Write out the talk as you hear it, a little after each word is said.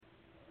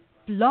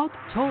Blog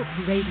Talk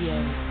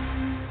Radio.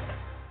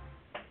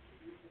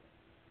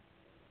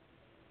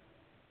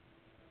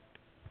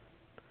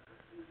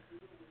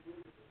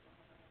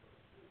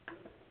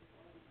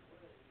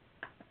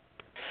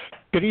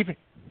 Good evening.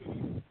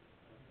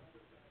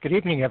 Good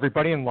evening,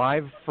 everybody, and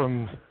live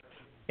from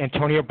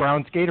Antonio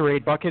Brown's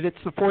Gatorade Bucket, it's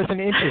the Fourth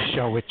and Inches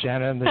show with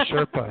Jana and the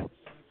Sherpa.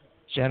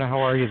 Jana, how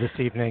are you this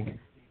evening?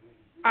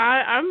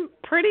 I'm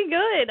pretty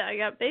good. I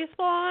got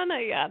baseball on.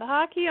 I got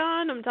hockey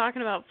on. I'm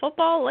talking about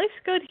football. Life's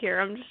good here.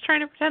 I'm just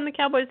trying to pretend the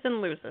Cowboys didn't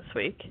lose this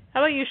week.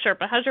 How about you,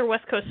 Sherpa? How's your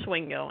West Coast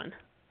swing going?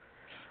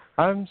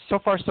 So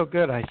far so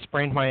good. I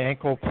sprained my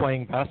ankle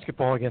playing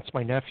basketball against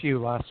my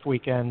nephew last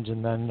weekend,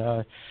 and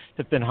then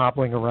have been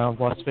hobbling around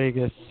Las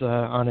Vegas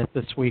on it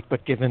this week.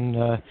 But given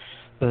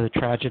the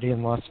tragedy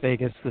in Las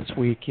Vegas this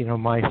week, you know,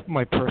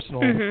 my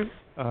personal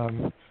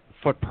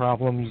foot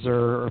problems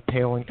are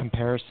pale in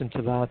comparison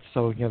to that.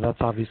 So, you know,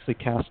 that's obviously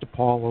cast a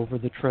pall over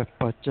the trip.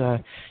 But,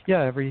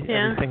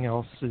 everything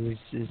else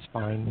is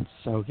fine.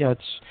 So, yeah,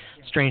 it's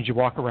strange you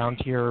walk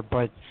around here.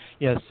 But,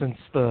 yeah, since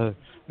the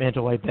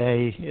Mandalay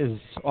Bay is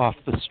off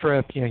the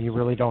strip, you know, you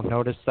really don't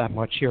notice that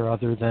much here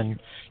other than,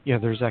 you know,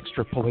 there's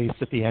extra police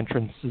at the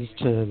entrances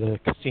to the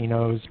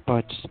casinos.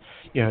 But,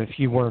 you know, if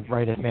you weren't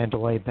right at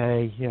Mandalay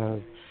Bay,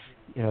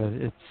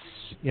 it's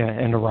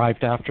and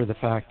arrived after the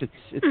fact,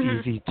 it's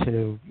easy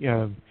to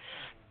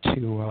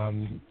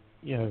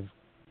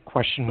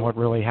question what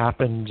really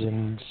happened,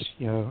 and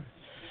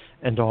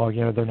all.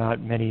 You know, there are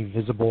not many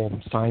visible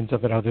signs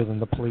of it other than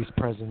the police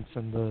presence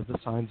and the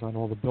signs on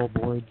all the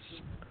billboards.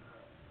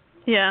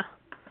 Yeah,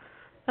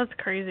 that's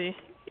crazy.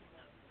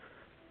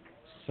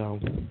 So,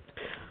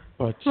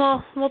 but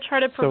we'll try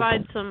to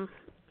provide some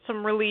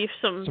relief,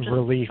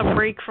 a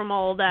break from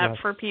all that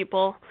for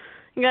people.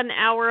 You got an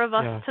hour of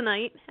us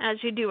tonight, as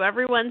you do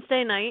every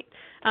Wednesday night.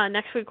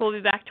 Next week we'll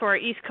be back to our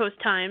East Coast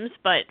times,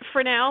 but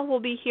for now we'll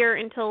be here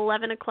until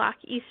 11 o'clock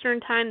Eastern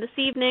time this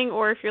evening,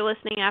 or if you're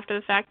listening after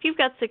the fact, you've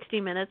got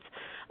 60 minutes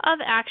of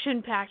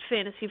action-packed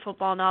fantasy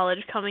football knowledge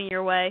coming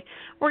your way.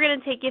 We're going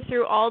to take you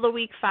through all the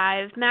Week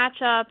 5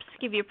 matchups,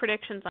 give you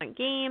predictions on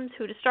games,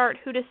 who to start,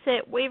 who to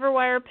sit, waiver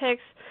wire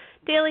picks,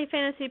 daily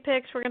fantasy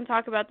picks. We're going to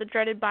talk about the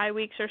dreaded bye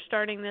weeks are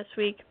starting this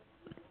week.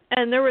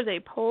 And there was a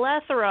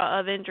plethora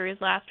of injuries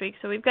last week,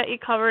 so we've got you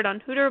covered on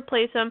who to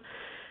replace them,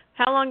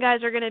 how long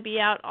guys are going to be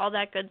out, all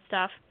that good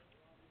stuff.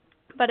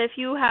 But if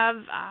you have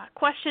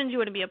questions, you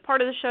want to be a part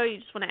of the show, you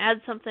just want to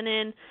add something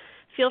in,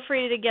 feel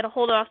free to get a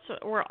hold of us.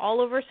 We're all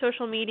over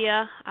social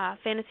media.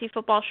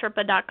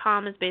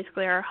 FantasyFootballSherpa.com is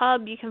basically our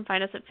hub. You can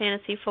find us at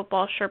Fantasy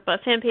Football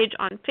Sherpa fan page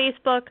on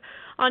Facebook,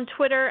 on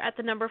Twitter at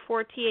the number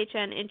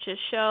 4THN Inches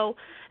Show,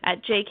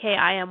 at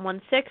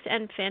JKIM16,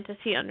 and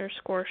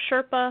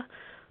Fantasy_Sherpa.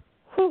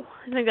 Whew,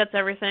 I think that's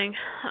everything.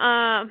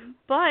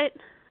 But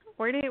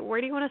where do you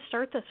want to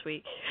start this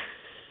week?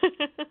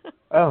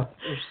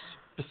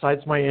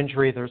 Besides my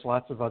injury, there's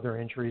lots of other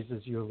injuries,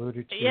 as you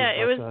alluded to. Yeah,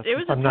 it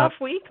was a tough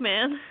week,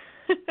 man.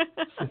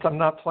 Since I'm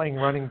not playing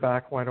running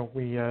back, why don't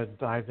we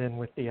dive in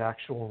with the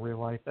actual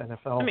real-life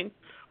NFL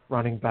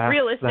running back?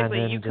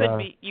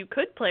 Realistically, you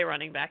could play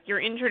running back.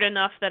 You're injured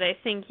enough that I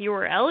think you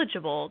were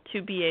eligible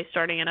to be a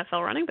starting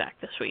NFL running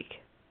back this week.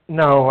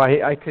 No,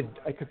 I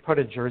could put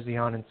a jersey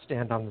on and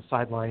stand on the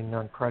sideline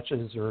on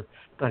crutches, or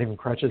not even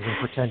crutches, and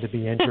pretend to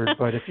be injured.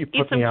 But if you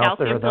put me out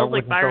there, that wouldn't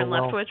like Byron go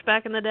well. Leftwich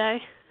back in the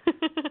day.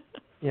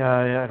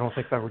 Yeah, I don't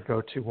think that would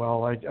go too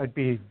well. I'd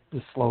be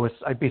the slowest.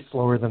 I'd be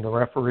slower than the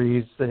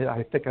referees.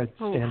 I think I'd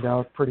stand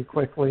out pretty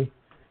quickly.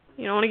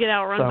 You don't want to get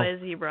outrun by a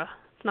zebra.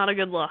 It's not a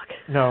good look.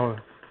 No,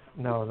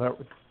 that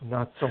would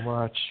not so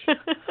much.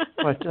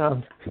 But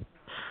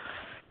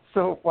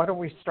so why don't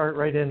we start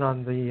right in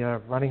on the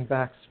running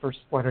backs first?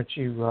 Why don't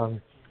you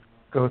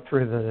go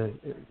through the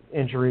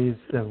injuries,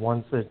 the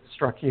ones that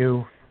struck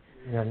you?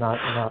 You know,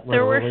 not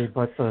literally,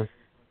 but the.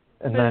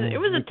 And then it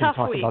was a tough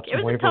week.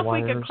 It was a tough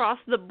week across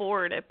the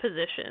board at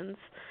positions.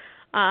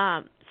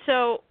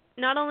 So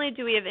not only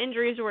do we have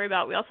injuries to worry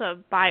about, we also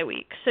have bye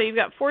weeks. So you've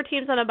got 4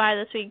 teams on a bye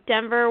this week: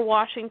 Denver,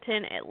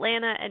 Washington,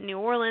 Atlanta, and New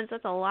Orleans.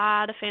 That's a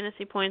lot of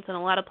fantasy points and a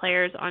lot of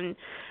players on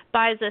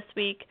byes this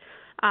week.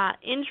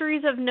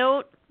 Injuries of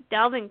note: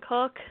 Dalvin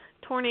Cook,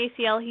 torn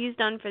ACL, he's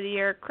done for the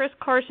year. Chris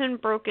Carson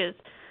broke his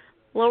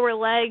lower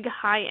leg,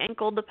 high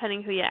ankle,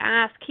 depending who you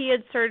ask. He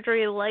had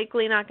surgery,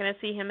 likely not going to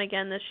see him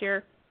again this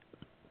year.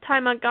 Ty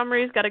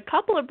Montgomery's got a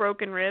couple of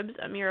broken ribs.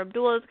 Amir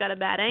Abdullah's got a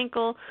bad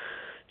ankle.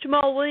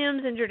 Jamal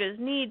Williams injured his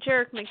knee.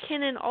 Jerick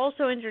McKinnon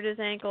also injured his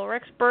ankle.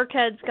 Rex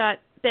Burkhead's got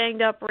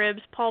banged up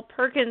ribs. Paul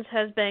Perkins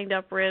has banged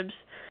up ribs.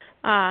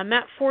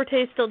 Matt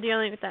Forte's still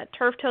dealing with that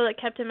turf toe that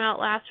kept him out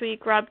last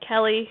week. Rob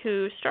Kelly,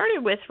 who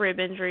started with rib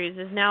injuries,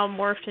 is now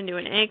morphed into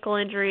an ankle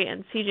injury,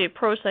 and CJ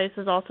Prosise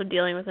is also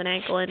dealing with an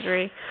ankle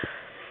injury.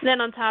 Then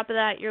on top of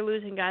that, you're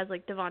losing guys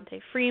like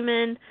Devontae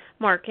Freeman,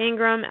 Mark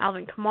Ingram,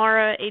 Alvin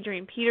Kamara,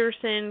 Adrian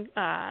Peterson,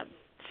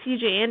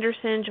 C.J.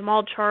 Anderson,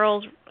 Jamal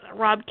Charles,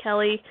 Rob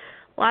Kelly.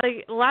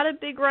 A lot of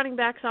big running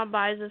backs on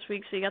byes this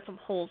week, so you got some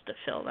holes to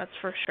fill, that's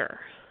for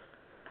sure.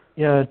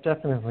 Yeah,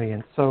 definitely.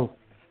 And so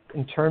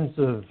in terms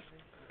of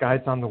guys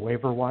on the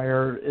waiver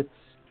wire,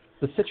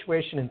 the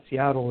situation in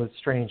Seattle is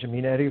strange. I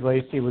mean, Eddie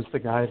Lacy was the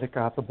guy that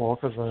got the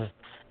bulk of the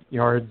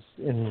yards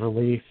in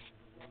relief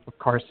of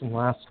Carson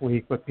last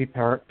week, but Pete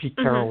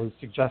Carroll is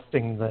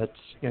suggesting that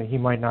he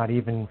might not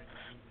even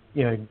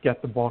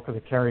get the bulk of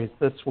the carries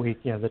this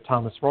week. That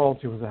Thomas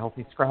Rawls, who was a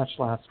healthy scratch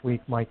last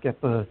week, might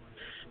get the.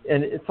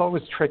 And it's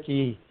always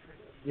tricky,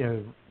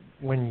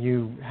 when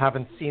you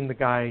haven't seen the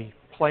guy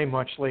play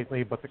much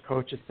lately, but the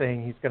coach is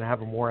saying he's going to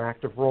have a more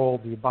active role.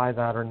 Do you buy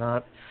that or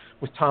not?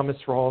 With Thomas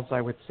Rawls,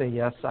 I would say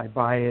yes, I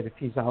buy it. If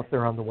he's out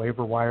there on the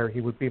waiver wire,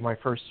 he would be my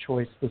first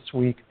choice this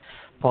week,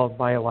 followed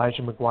by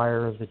Elijah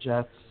McGuire of the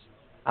Jets,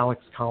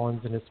 Alex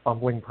Collins and his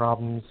fumbling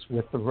problems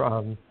with the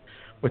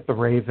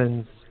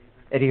Ravens,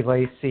 Eddie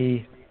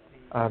Lacy,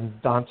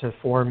 Donta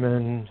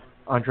Foreman,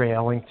 Andre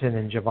Ellington,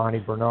 and Giovanni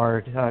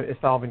Bernard.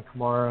 If Alvin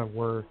Kamara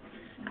were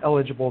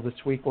eligible this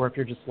week, or if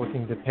you're just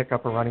looking to pick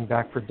up a running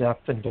back for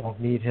depth and don't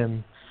need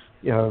him,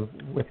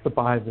 with the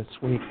bye this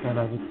week, then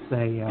I would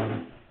say,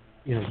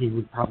 he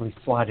would probably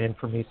slide in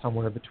for me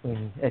somewhere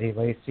between Eddie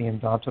Lacy and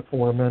Donta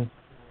Foreman.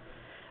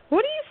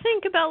 What do you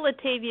think about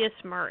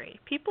Latavius Murray?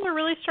 People are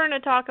really starting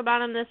to talk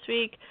about him this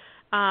week.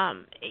 I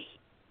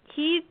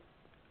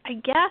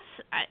guess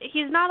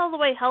he's not all the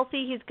way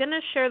healthy. He's going to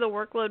share the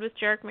workload with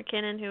Jerick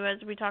McKinnon, who,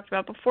 as we talked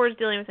about before, is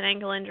dealing with an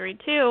ankle injury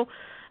too.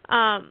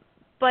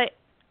 But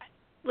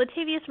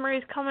Latavius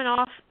Murray's coming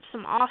off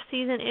some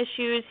off-season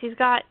issues. He's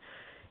got,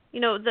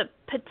 the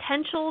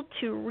potential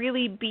to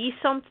really be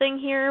something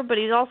here, but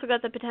he's also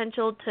got the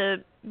potential to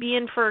be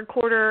in for a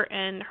quarter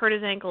and hurt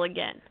his ankle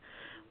again.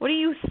 What do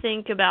you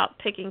think about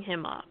picking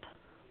him up?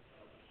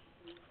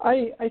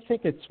 I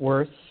think it's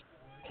worth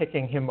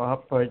picking him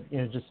up, but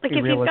just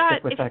be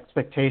realistic with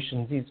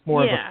expectations. He's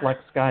more of a flex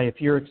guy.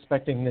 If you're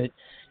expecting that,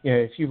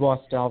 if you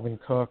lost Dalvin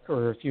Cook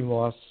or if you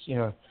lost,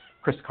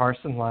 Chris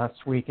Carson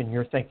last week, and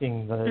you're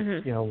thinking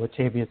that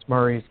Latavius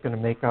Murray is going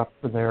to make up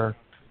for their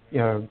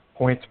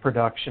points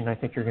production, I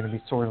think you're going to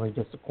be sorely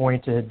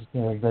disappointed.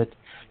 That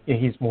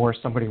he's more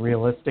somebody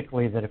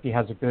realistically that if he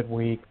has a good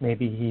week,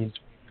 maybe he's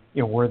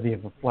worthy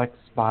of a flex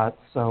spot.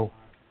 So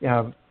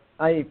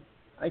I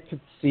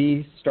could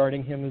see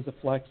starting him as a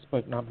flex,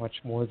 but not much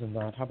more than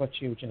that. How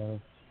about you, Jana?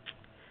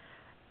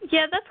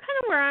 Yeah, that's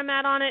kind of where I'm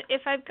at on it.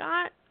 If I've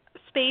got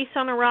space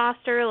on a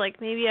roster, like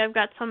maybe I've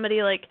got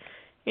somebody like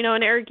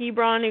an Eric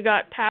Ebron who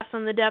got passed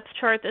on the depth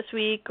chart this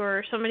week,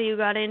 or somebody who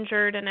got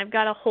injured, and I've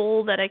got a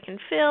hole that I can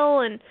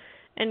fill and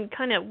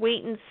kind of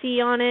wait and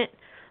see on it.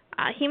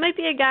 He might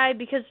be a guy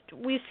because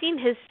we've seen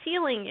his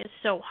ceiling is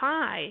so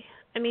high.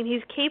 I mean,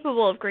 he's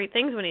capable of great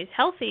things when he's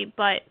healthy,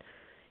 but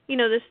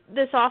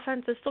this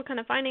offense is still kind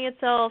of finding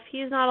itself.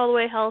 He's not all the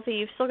way healthy.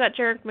 You've still got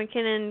Jerick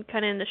McKinnon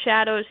kind of in the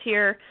shadows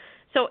here.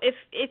 So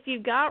if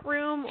you've got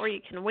room or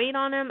you can wait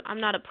on him,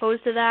 I'm not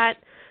opposed to that.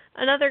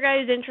 Another guy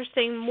who's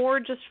interesting, more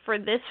just for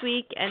this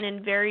week and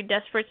in very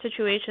desperate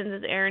situations,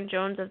 is Aaron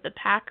Jones of the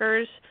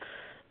Packers.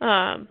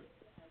 Ty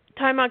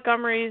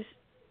Montgomery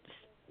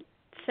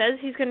says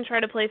he's going to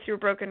try to play through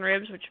broken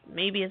ribs, which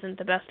maybe isn't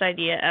the best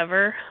idea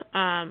ever.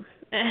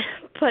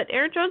 But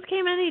Aaron Jones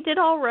came in, he did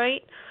all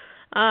right.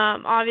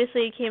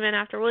 Obviously, he came in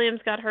after Williams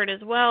got hurt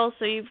as well,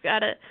 so you've got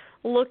to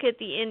look at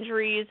the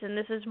injuries, and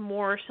this is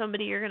more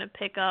somebody you're going to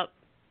pick up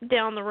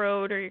down the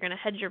road, or you're going to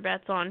hedge your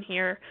bets on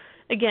here.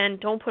 Again,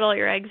 don't put all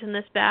your eggs in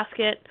this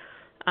basket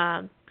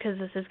because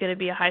this is going to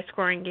be a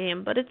high-scoring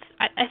game. But it's,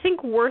 I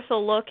think, worth a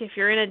look if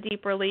you're in a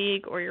deeper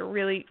league or you're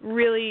really,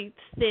 really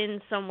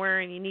thin somewhere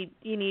and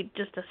you need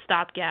just a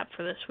stopgap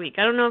for this week.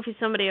 I don't know if he's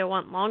somebody I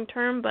want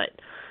long-term, but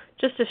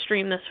just to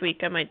stream this week,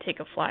 I might take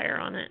a flyer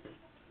on it.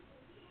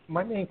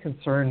 My main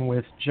concern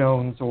with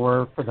Jones,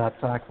 or for that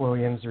fact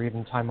Williams, or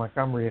even Ty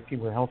Montgomery, if he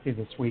were healthy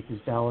this week, is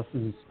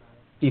Dallas's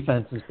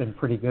defense has been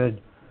pretty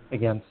good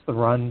against the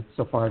run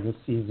so far this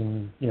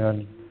season.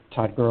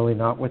 Todd Gurley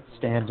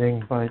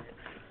notwithstanding, but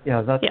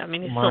that's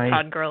he's still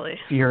Todd Gurley.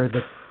 Fear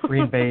that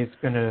Green Bay is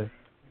going to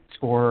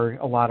score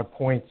a lot of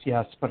points,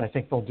 yes, but I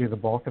think they'll do the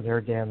bulk of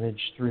their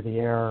damage through the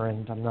air,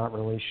 and I'm not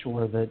really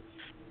sure that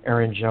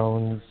Aaron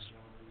Jones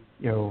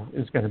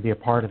is going to be a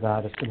part of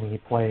that, assuming he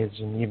plays.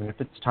 And even if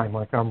it's Ty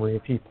Montgomery,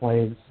 if he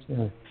plays,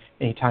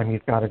 anytime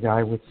you've got a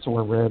guy with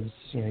sore ribs,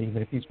 even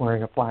if he's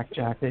wearing a flak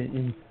jacket,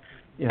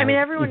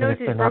 everyone knows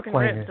he's broken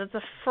ribs. That's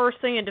the first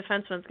thing a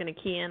defenseman's going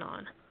to key in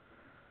on.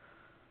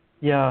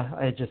 Yeah,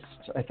 I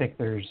think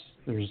there's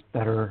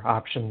better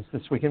options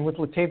this week. And with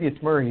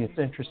Latavius Murray, it's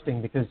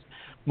interesting because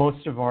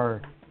most of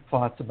our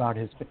thoughts about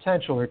his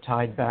potential are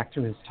tied back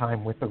to his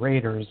time with the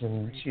Raiders,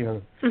 and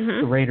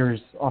the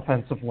Raiders'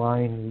 offensive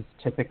line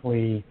is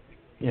typically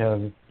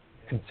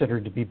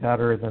considered to be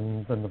better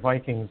than the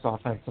Vikings'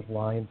 offensive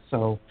line.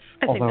 So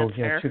although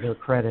to their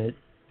credit,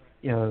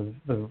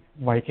 the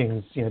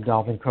Vikings,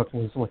 Dalvin Cook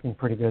was looking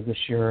pretty good this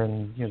year,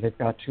 and they've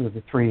got two of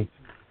the three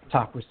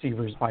top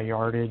receivers by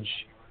yardage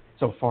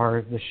so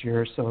far this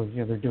year. So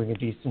they're doing a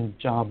decent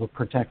job of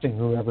protecting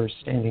whoever's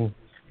standing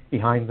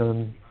behind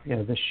them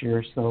this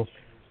year. So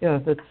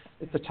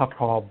it's a tough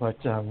call, but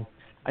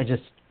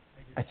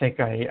I think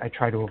I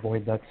try to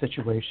avoid that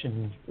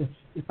situation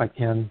if I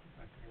can.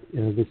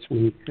 this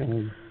week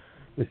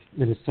with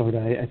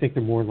Minnesota. I think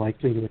they're more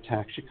likely to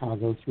attack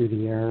Chicago through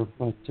the air,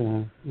 but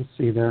we'll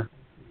see there.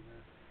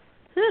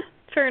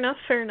 Fair enough.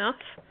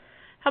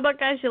 How about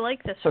guys you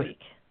like this week?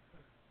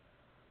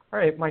 All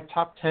right, my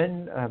top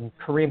 10,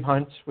 Kareem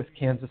Hunt with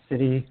Kansas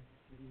City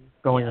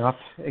going up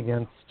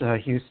against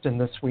Houston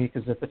this week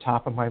is at the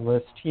top of my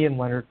list. He and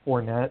Leonard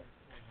Fournette,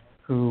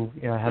 who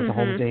has a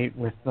home date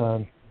with,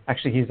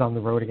 actually he's on the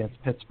road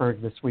against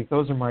Pittsburgh this week.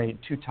 Those are my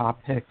two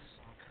top picks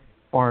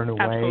far and away.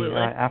 Absolutely.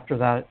 After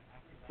that,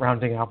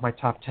 rounding out my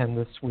top 10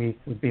 this week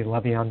would be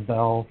Le'Veon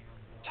Bell,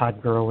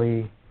 Todd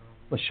Gurley,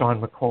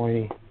 LaShawn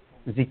McCoy,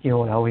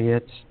 Ezekiel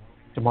Elliott,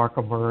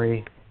 DeMarco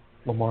Murray,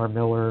 Lamar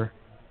Miller,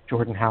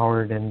 Jordan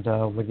Howard, and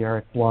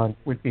LeGarrette Blount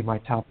would be my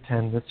top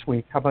 10 this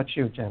week. How about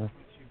you, Jana?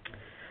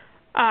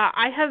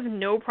 I have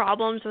no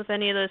problems with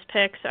any of those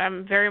picks.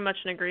 I'm very much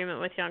in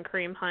agreement with you on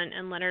Kareem Hunt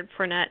and Leonard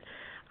Fournette.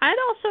 I'd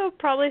also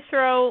probably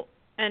throw,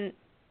 and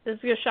this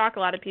is going to shock a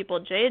lot of people,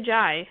 Jay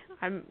Ajayi.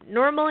 I'm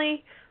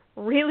normally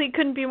really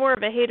couldn't be more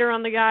of a hater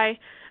on the guy.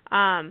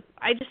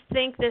 I just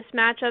think this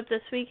matchup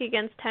this week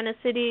against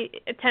Tennessee,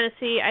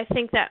 I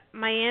think that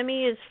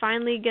Miami is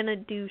finally going to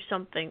do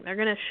something. They're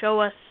going to show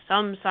us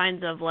some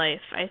signs of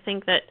life. I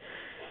think that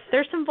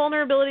there's some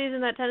vulnerabilities in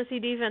that Tennessee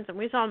defense, and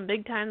we saw them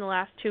big time the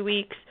last 2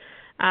 weeks.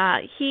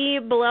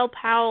 Bilal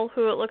Powell,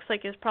 who it looks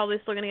like is probably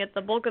still going to get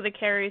the bulk of the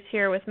carries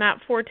here with Matt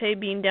Forte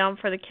being down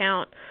for the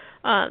count.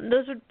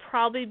 Those would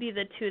probably be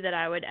the two that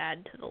I would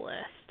add to the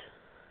list.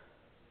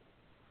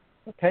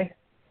 Okay.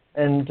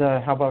 And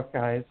how about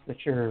guys that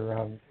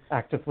you're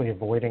actively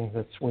avoiding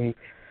this week?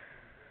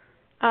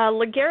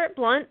 LeGarrette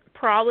Blount,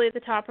 probably at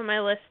the top of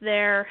my list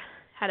there.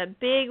 Had a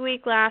big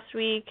week last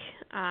week.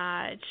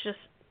 It's just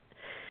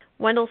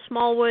Wendell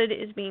Smallwood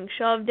is being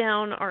shoved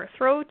down our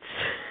throats.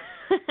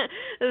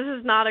 This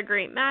is not a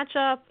great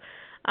matchup.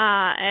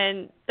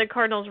 And the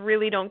Cardinals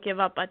really don't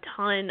give up a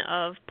ton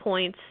of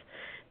points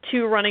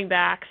to running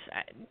backs.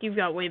 You've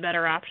got way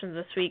better options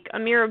this week.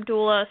 Amir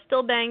Abdullah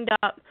still banged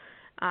up.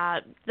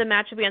 The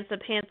matchup against the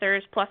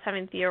Panthers, plus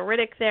having Theo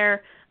Riddick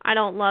there, I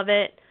don't love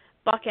it.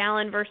 Buck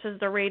Allen versus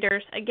the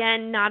Raiders,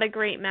 again, not a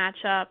great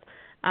matchup.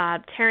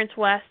 Terrence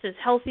West is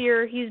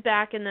healthier. He's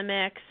back in the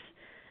mix.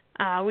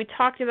 We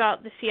talked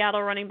about the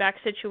Seattle running back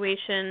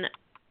situation.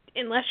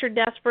 Unless you're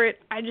desperate,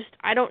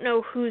 I don't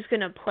know who's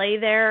going to play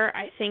there.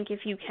 I think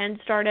if you can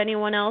start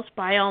anyone else,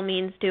 by all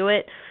means do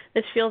it.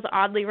 This feels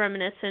oddly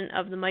reminiscent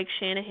of the Mike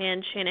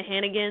Shanahan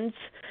Shanahanigans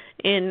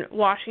in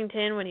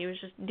Washington when he was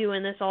just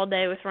doing this all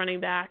day with running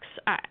backs.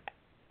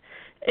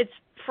 It's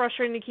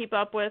frustrating to keep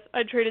up with.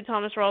 I traded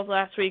Thomas Rawls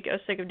last week. I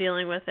was sick of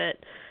dealing with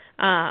it.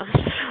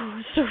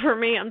 So for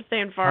me, I'm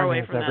staying far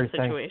away from that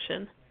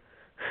situation.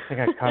 I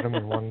think I cut him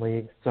in one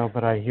league,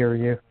 but I hear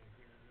you.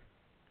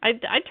 I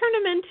turned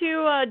him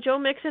into Joe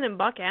Mixon and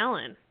Buck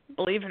Allen,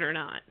 believe it or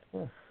not.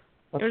 Yeah,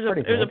 it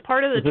was a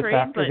part of the trade. Was it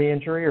after the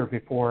injury or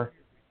before?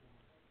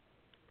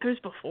 It was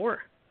before.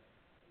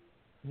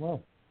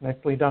 Well,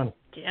 nicely done.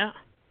 Yeah.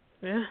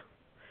 It's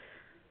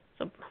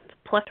a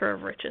plethora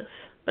of riches.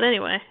 But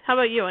anyway, how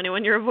about you?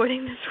 Anyone you're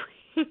avoiding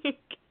this week?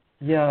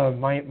 Yeah,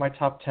 my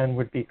top 10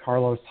 would be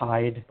Carlos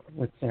Hyde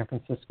with San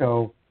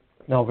Francisco,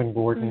 Melvin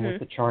Gordon with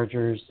the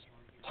Chargers,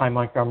 Ty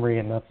Montgomery,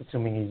 and that's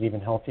assuming he's even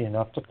healthy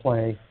enough to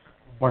play,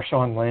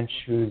 Marshawn Lynch,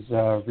 whose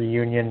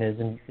reunion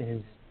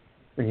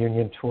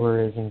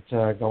tour isn't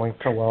going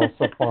so well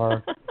so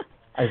far,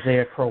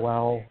 Isaiah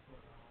Crowell,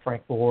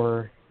 Frank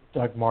Gore,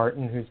 Doug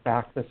Martin, who's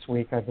back this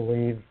week, I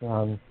believe,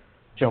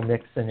 Joe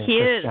Mixon and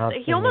Chris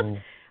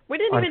Johnson. We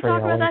didn't even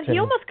talk about that. He Ellington.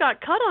 almost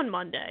got cut on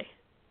Monday.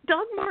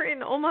 Doug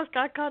Martin almost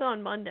got cut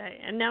on Monday,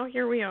 and now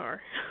here we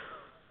are.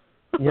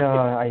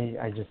 Yeah,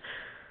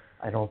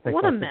 I don't think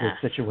what that's a good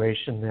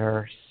situation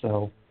there.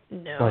 So,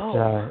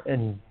 no.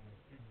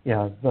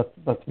 But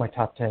that's my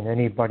top 10.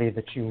 Anybody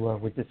that you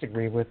would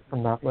disagree with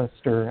from that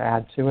list or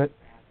add to it?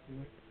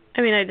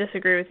 I mean, I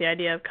disagree with the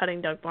idea of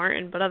cutting Doug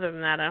Martin, but other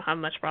than that, I don't have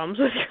much problems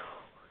with you.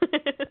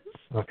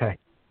 Okay.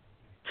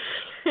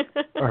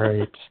 All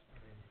right.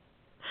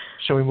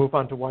 Shall we move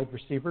on to wide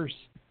receivers?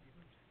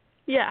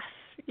 Yes.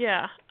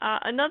 Yeah.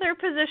 Another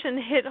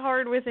position hit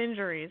hard with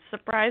injuries.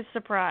 Surprise,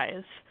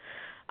 surprise.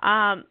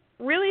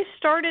 Really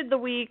started the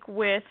week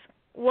with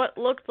what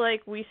looked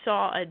like we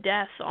saw a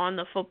death on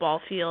the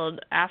football field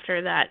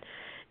after that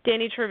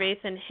Danny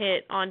Trevathan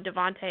hit on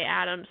Devontae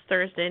Adams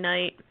Thursday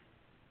night.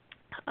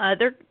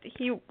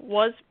 He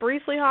was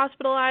briefly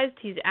hospitalized.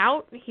 He's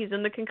out. He's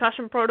in the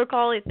concussion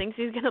protocol. He thinks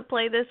he's going to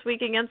play this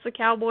week against the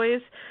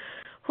Cowboys.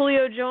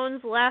 Julio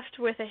Jones left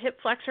with a hip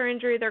flexor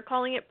injury. They're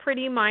calling it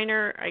pretty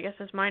minor. I guess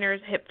as minor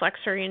as a hip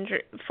flexor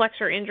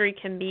injury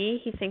can be.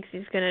 He thinks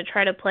he's going to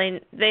try to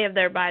play. They have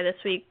their bye this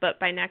week, but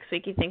by next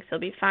week he thinks he'll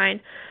be fine.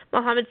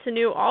 Mohamed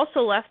Sanu also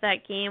left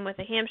that game with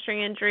a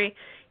hamstring injury.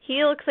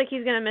 He looks like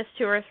he's going to miss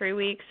 2 or 3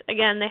 weeks.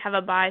 Again, they have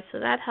a bye, so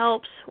that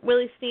helps.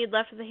 Willie Snead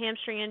left with a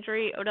hamstring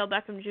injury. Odell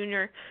Beckham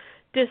Jr.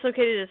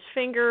 dislocated his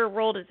finger,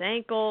 rolled his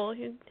ankle.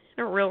 He had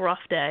a real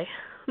rough day.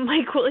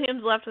 Mike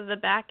Williams left with a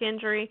back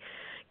injury.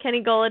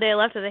 Kenny Golladay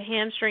left with a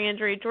hamstring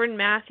injury. Jordan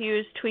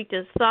Matthews tweaked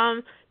his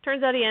thumb.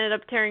 Turns out he ended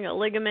up tearing a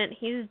ligament.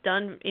 He's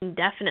done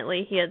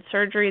indefinitely. He had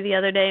surgery the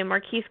other day.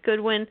 Marquise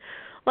Goodwin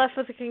left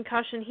with a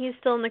concussion. He's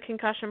still in the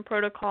concussion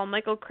protocol.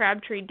 Michael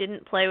Crabtree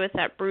didn't play with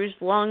that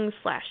bruised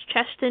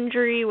lung/chest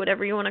injury,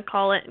 whatever you want to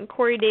call it. And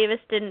Corey Davis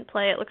didn't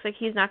play. It looks like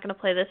he's not going to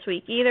play this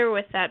week either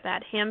with that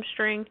bad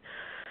hamstring.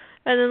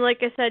 And then, like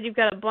I said, you've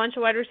got a bunch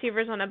of wide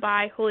receivers on a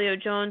bye. Julio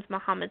Jones,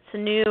 Mohamed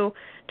Sanu,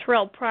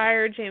 Terrell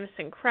Pryor,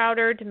 Jamison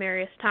Crowder,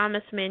 Demaryius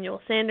Thomas,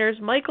 Emmanuel Sanders,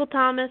 Michael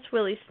Thomas,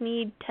 Willie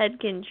Snead, Ted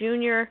Ginn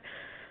Jr.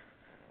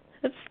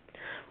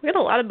 We got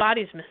a lot of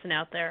bodies missing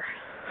out there.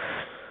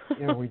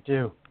 Yeah, we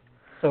do.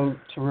 So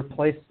to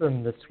replace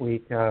them this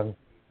week,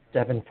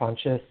 Devin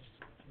Funchess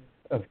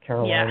of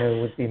Carolina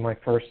would be my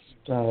first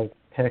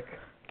pick.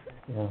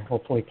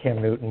 Hopefully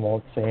Cam Newton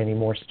won't say any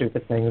more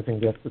stupid things and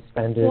get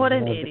suspended. What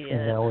an between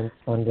idiot. now and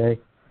Sunday.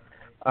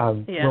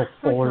 Will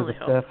Fuller the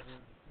fifth.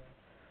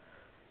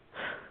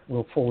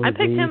 Will Fuller I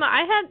picked him.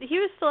 He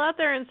was still out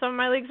there in some of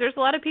my leagues. There's a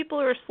lot of people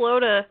who are slow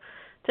to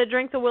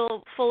drink the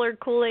Will Fuller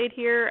Kool-Aid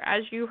here,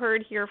 as you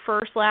heard here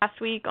first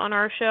last week on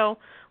our show.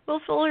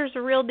 Will Fuller's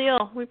a real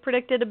deal. We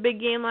predicted a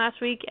big game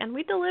last week, and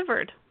we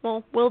delivered.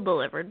 Well, Will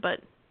delivered, but,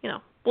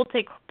 we'll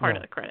take part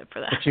of the credit for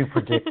that. But you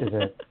predicted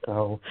it,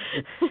 so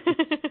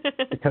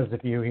it's because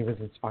of you he was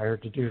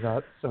inspired to do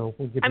that. So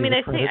we'll give you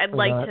the credit I'd for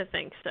like that. to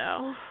think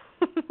so.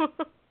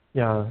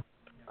 Yeah.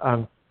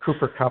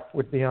 Cooper Kupp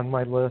would be on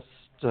my list.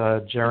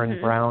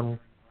 Jaron Brown,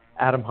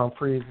 Adam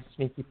Humphries,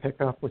 sneaky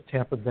pickup with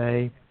Tampa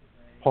Bay,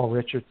 Paul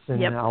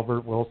Richardson,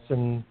 Albert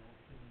Wilson,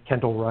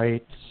 Kendall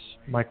Wright,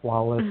 Mike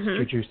Wallace,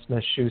 Juju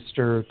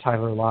Smith-Schuster,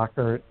 Tyler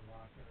Lockett.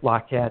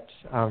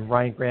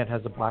 Ryan Grant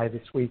has a bye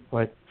this week,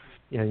 but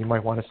you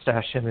might want to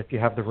stash him if you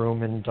have the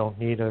room and don't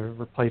need a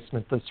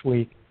replacement this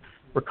week.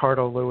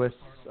 Ricardo Lewis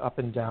up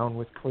and down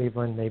with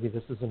Cleveland. Maybe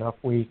this is an up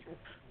week.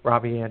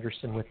 Robbie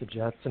Anderson with the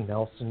Jets and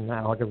Nelson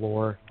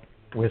Aguilar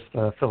with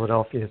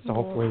Philadelphia. So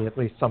hopefully at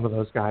least some of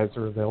those guys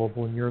are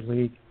available in your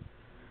league.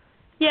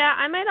 Yeah,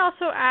 I might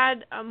also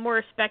add a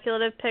more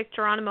speculative pick.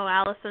 Geronimo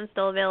Allison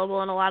still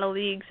available in a lot of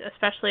leagues,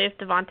 especially if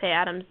Devontae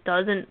Adams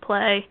doesn't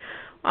play.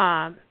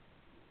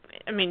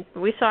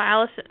 We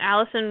saw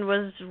Allison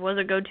was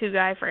a go-to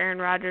guy for Aaron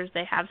Rodgers.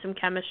 They have some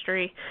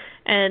chemistry,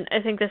 and I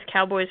think this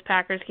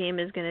Cowboys-Packers game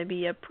is going to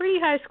be a pretty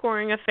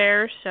high-scoring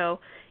affair. So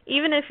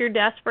even if you're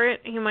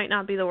desperate, he might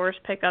not be the worst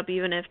pickup,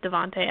 even if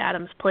Devontae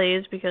Adams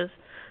plays, because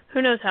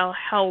who knows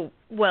how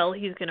well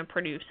he's going to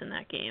produce in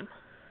that game.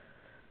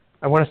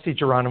 I want to see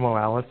Geronimo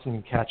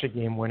Allison catch a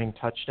game-winning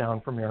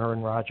touchdown from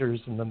Aaron Rodgers,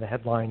 and then the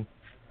headline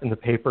in the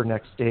paper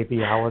next day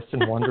be Alice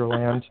in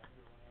Wonderland.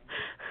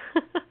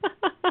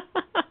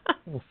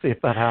 We'll see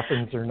if that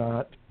happens or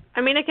not.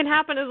 It can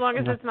happen as long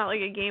as it's not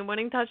like a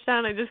game-winning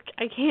touchdown.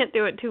 I can't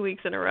do it 2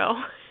 weeks in a row.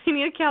 I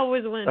need a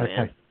Cowboys win,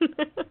 man.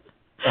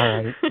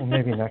 All right. Well,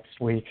 maybe next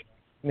week.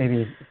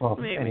 Maybe.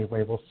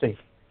 Anyway, we'll see.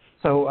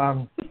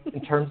 So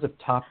in terms of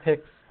top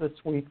picks this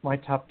week, my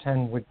top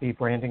 10 would be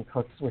Brandon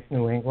Cooks with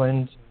New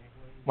England,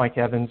 Mike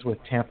Evans with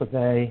Tampa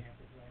Bay,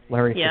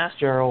 Larry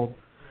Fitzgerald,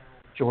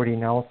 Jordy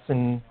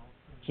Nelson,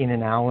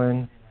 Keenan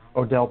Allen,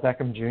 Odell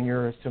Beckham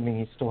Jr., assuming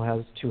he still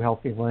has 2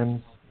 healthy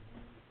limbs,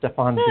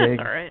 Stephon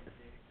Diggs,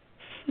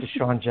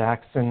 Deshaun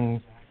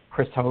Jackson,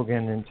 Chris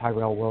Hogan, and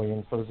Tyrell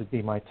Williams. Those would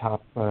be my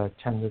top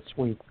 10 this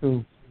week.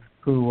 Who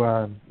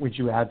would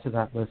you add to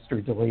that list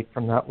or delete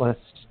from that list?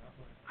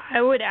 I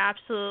would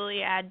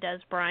absolutely add Des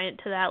Bryant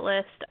to that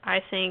list. I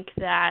think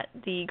that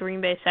the Green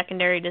Bay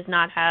secondary does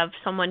not have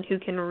someone who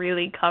can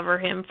really cover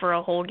him for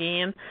a whole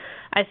game.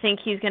 I think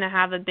he's going to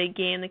have a big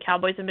game. The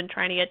Cowboys have been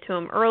trying to get to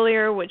him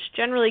earlier, which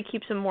generally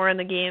keeps him more in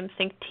the game.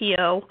 Think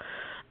T.O.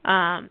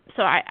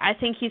 So I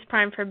think he's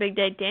primed for a big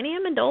day. Danny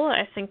Amendola,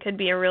 I think, could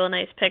be a real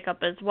nice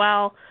pickup as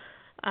well.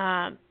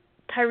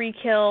 Tyreek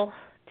Hill,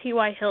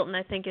 T.Y. Hilton,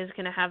 I think, is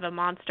going to have a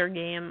monster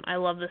game. I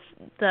love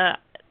the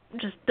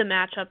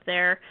matchup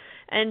there.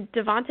 And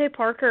Devontae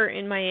Parker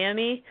in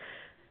Miami,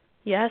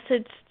 yes,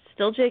 it's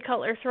still Jay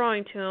Cutler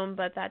throwing to him,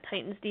 but that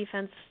Titans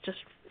defense just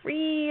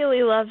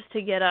really loves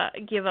to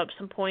give up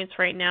some points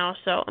right now.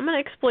 So I'm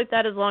going to exploit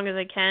that as long as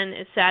I can,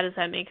 as sad as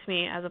that makes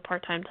me as a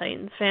part-time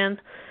Titans fan.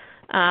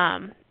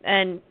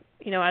 And,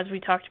 as we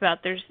talked about,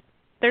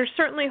 there's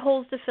certainly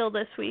holes to fill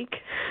this week.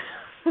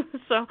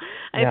 So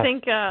I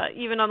think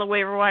even on the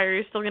waiver wire,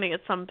 you're still going to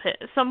get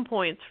some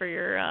points for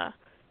your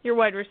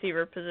wide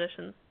receiver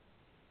position.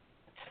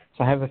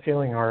 So I have a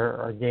feeling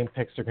our game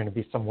picks are going to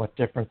be somewhat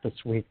different this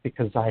week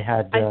because I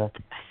had I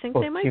think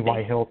both they might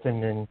T.Y. be.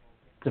 Hilton and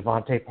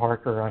Devontae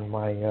Parker on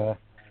my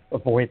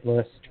avoid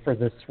list for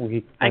this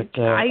week. But,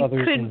 I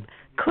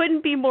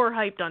couldn't be more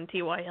hyped on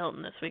T.Y.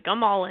 Hilton this week.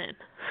 I'm all in.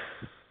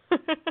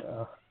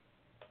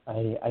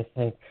 I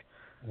think,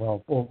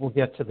 we'll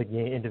get to the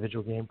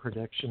individual game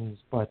predictions,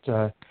 but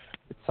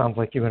it sounds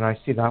like you and I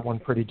see that one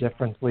pretty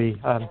differently.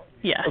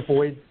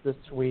 Avoids this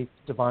week,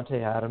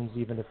 Devontae Adams,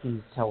 even if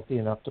he's healthy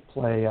enough to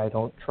play, I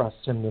don't trust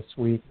him this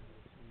week.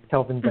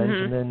 Kelvin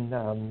Benjamin,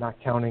 not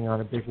counting on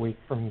a big week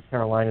from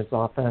Carolina's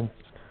offense.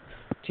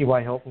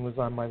 T.Y. Hilton was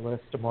on my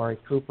list. Amari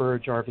Cooper,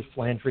 Jarvis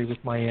Landry with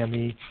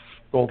Miami,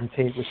 Golden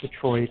Tate with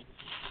Detroit,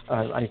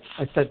 I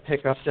said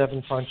pick up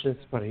Devin Funchess,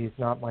 but he's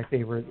not my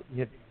favorite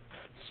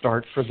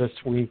start for this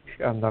week.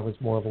 That was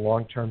more of a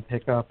long-term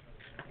pickup.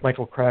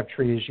 Michael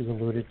Crabtree, as you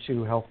alluded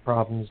to, health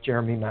problems.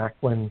 Jeremy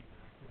Macklin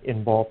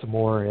in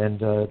Baltimore, and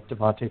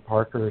Devontae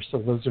Parker. So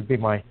those would be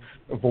my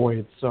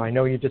avoids. So I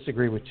know you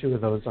disagree with two of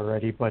those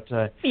already, but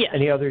yes.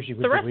 any others you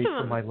would delete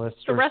from my list?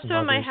 The rest of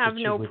them I have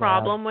no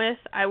problem with.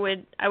 I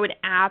would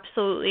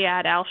absolutely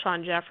add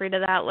Alshon Jeffrey to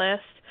that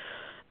list.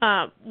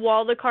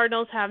 While the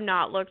Cardinals have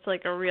not looked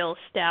like a real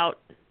stout,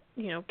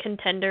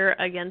 contender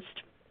against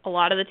a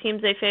lot of the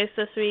teams they face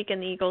this week,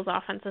 and the Eagles'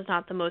 offense is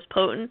not the most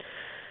potent,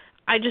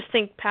 I just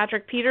think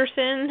Patrick Peterson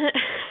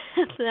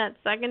and that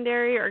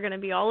secondary are going to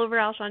be all over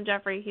Alshon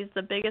Jeffrey. He's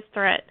the biggest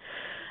threat.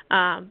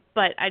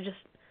 But I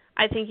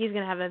think he's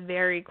going to have a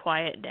very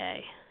quiet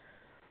day.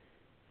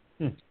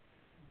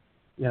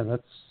 Yeah,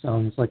 that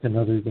sounds like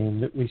another game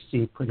that we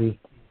see pretty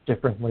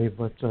differently,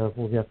 but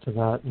we'll get to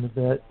that in a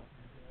bit.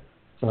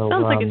 So,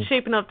 sounds like it's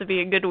shaping up to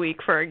be a good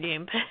week for our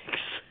game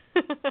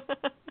picks.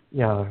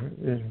 Yeah.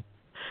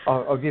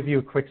 I'll give you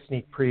a quick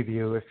sneak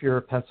preview. If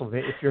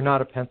you're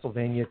not a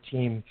Pennsylvania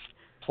team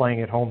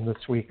playing at home this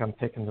week, I'm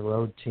picking the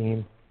road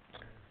team.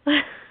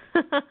 I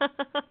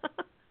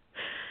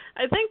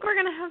think we're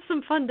going to have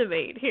some fun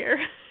debate here.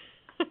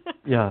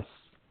 Yes.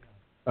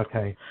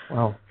 Okay.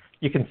 Well,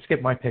 you can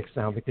skip my picks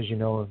now because you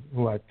know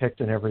who I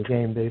picked in every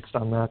game based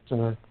on that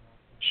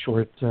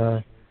short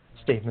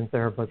statement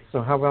there. But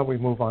so how about we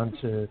move on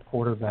to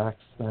quarterbacks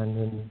then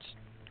and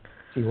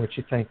see what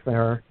you think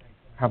there.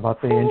 How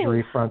about the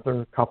injury front? There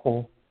are a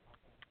couple.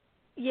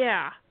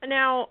 Yeah.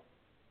 Now,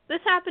 this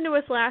happened to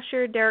us last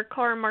year. Derek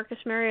Carr and Marcus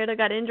Mariota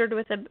got injured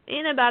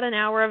in about an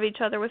hour of each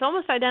other with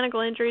almost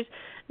identical injuries.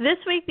 This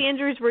week, the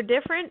injuries were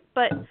different,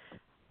 but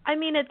I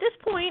mean, at this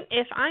point,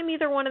 if I'm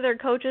either one of their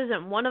coaches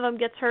and one of them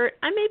gets hurt,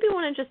 I maybe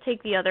want to just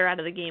take the other out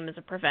of the game as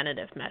a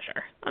preventative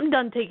measure. I'm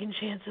done taking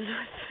chances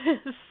with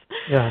this.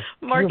 Yeah.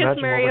 Marcus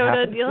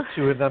Mariota. The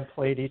two of them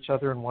played each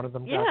other and one of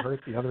them got hurt.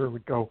 The other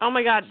would go. Oh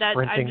my God! I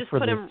just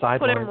put him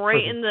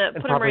right in the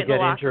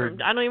locker room.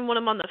 I don't even want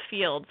him on the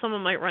field.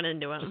 Someone might run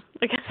into him.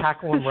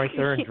 Tackle him right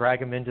there and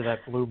drag him into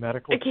that blue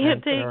medical. I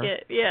can't take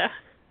it. Yeah.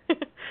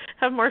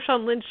 Have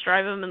Marshawn Lynch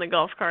drive him in the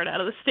golf cart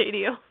out of the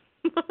stadium.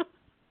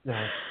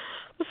 Yeah.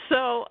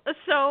 So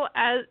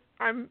as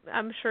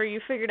I'm sure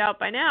you figured out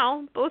by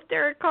now, both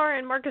Derek Carr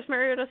and Marcus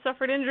Mariota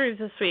suffered injuries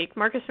this week.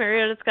 Marcus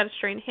Mariota's got a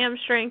strained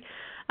hamstring.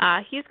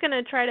 He's going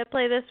to try to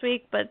play this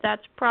week, but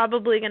that's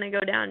probably going to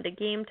go down to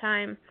game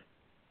time.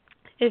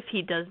 If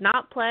he does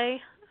not play,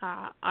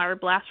 our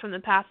blast from the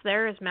past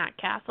there is Matt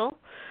Castle.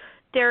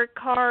 Derek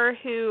Carr,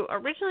 who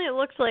originally it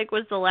looks like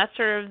was the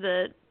lesser of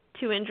the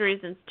two injuries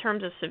in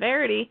terms of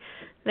severity.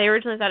 They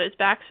originally thought it was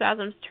back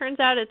spasms. Turns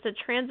out it's a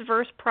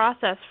transverse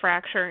process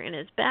fracture in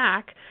his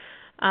back.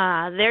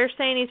 They're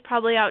saying he's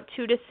probably out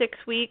 2 to 6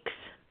 weeks.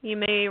 You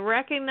may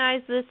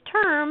recognize this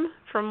term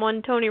from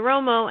when Tony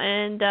Romo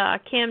and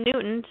Cam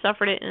Newton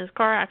suffered it in his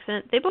car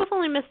accident. They both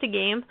only missed a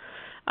game.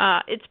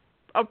 It's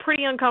a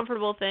pretty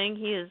uncomfortable thing.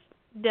 He is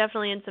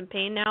definitely in some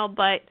pain now,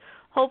 but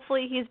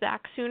hopefully he's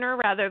back sooner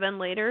rather than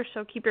later,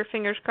 so keep your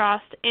fingers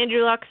crossed.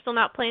 Andrew Luck's still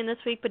not playing this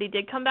week, but he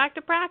did come back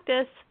to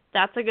practice.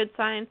 That's a good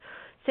sign.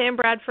 Sam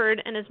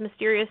Bradford and his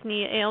mysterious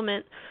knee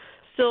ailment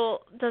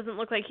still doesn't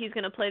look like he's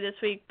going to play this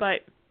week,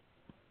 but,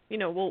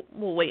 we'll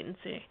wait and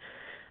see.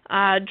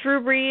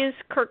 Drew Brees,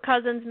 Kirk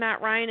Cousins,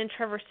 Matt Ryan, and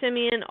Trevor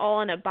Siemian all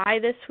on a bye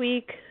this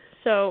week,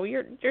 so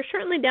you're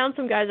certainly down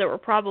some guys that were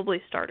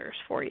probably starters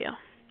for you.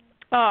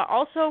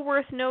 Also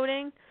worth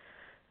noting,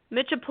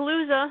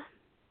 Mitchapalooza.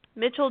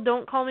 Mitchell,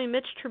 don't call me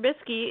Mitch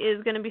Trubisky,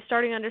 is going to be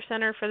starting under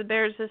center for the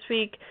Bears this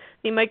week.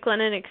 The Mike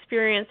Glennon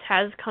experience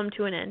has come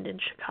to an end in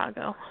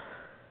Chicago.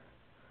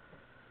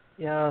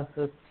 Yeah,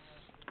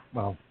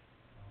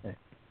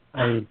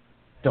 I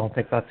don't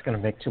think that's going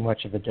to make too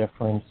much of a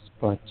difference.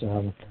 But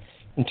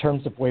in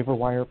terms of waiver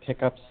wire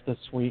pickups this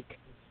week,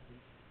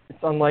 it's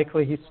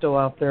unlikely he's still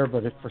out there,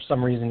 but if for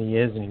some reason he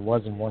is, and he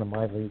was in one of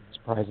my leagues,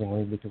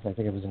 surprisingly, because I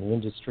think it was in the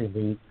industry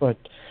league. But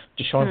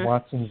Deshaun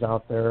Watson's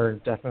out there.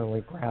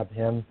 Definitely grab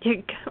him.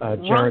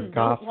 Jared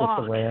Goff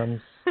with the Rams.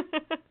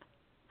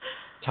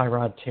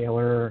 Tyrod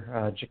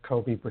Taylor,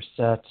 Jacoby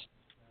Brissett,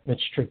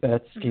 Mitch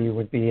Trubisky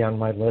would be on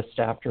my list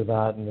after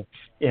that. And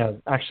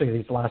actually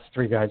these last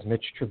three guys,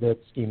 Mitch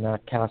Trubisky,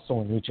 Matt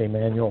Castle, and E.J.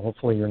 Manuel,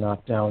 hopefully you're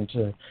not down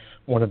to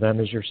one of them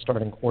as your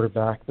starting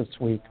quarterback this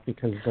week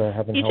because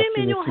haven't helped you. E.J.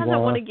 Manuel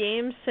hasn't won a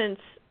game since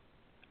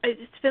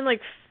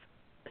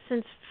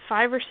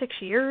 5 or 6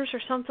 years or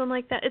something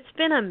like that. It's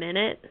been a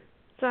minute.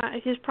 So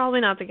he's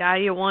probably not the guy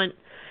you want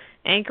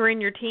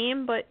anchoring your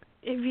team, but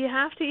if you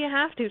have to, you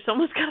have to.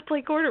 Someone's got to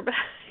play quarterback.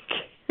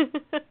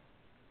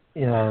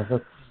 Yeah,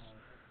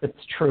 it's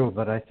true,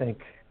 but I think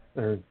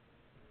we'll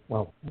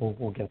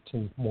get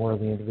to more of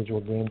the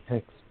individual game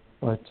picks.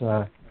 But,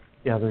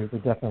 there's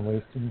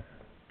definitely some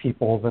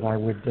people that I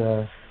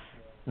would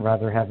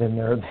rather have in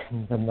there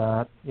than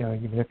that,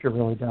 even if you're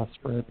really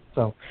desperate.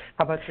 So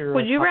how about your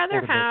Would you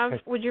rather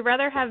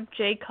have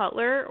Jay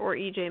Cutler or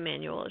E.J.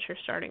 Manuel as your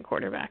starting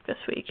quarterback this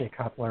week? Jay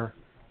Cutler.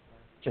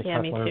 Jay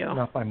Yeah, Cutler, me too.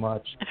 not by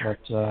much.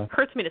 But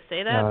hurts me to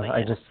say that.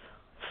 But yeah.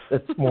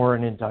 It's more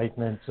an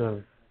indictment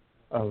of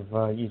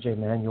EJ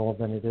Manuel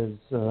than it is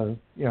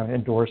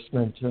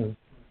endorsement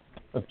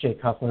of Jay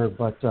Cutler.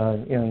 But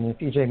if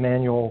EJ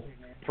Manuel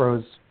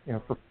throws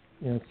for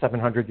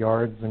 700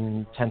 yards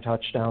and 10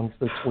 touchdowns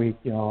this week,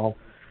 I'll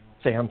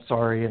say I'm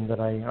sorry and that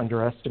I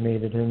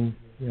underestimated him.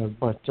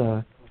 But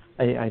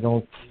I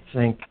don't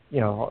think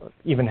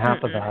even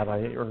half of that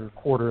or a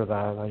quarter of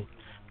that I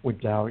would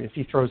doubt. If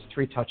he throws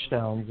 3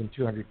 touchdowns and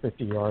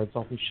 250 yards,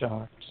 I'll be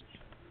shocked.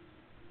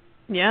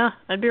 Yeah,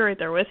 I'd be right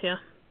there with you.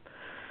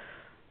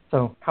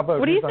 So how about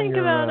what do you think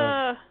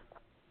about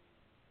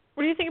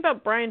what do you think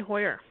about Brian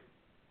Hoyer?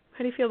 How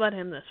do you feel about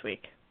him this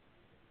week?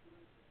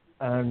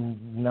 I'm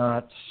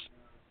not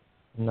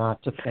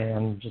a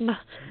fan. Just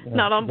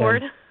not on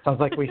board. Sounds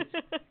like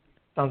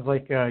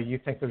you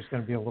think there's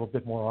going to be a little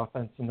bit more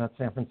offense in that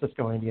San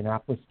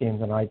Francisco-Indianapolis game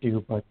than I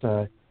do. But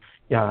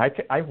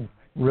I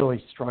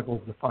really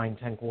struggled to find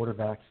 10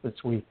 quarterbacks this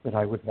week that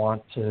I would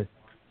want to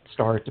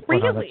start to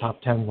put on the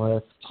top 10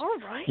 list. All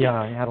right. Yeah,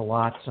 I had a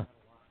lot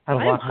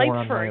more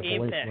on my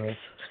avoid list.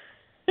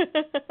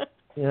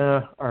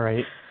 Yeah, all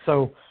right.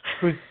 So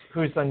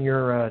who's on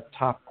your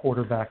top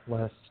quarterback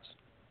list?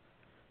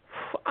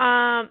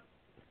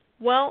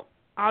 Well,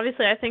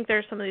 obviously I think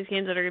there's some of these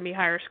games that are going to be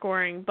higher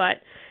scoring,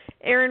 but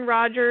Aaron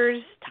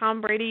Rodgers,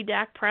 Tom Brady,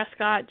 Dak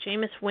Prescott,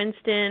 Jameis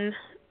Winston,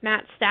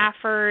 Matt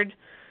Stafford,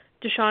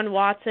 Deshaun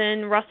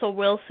Watson, Russell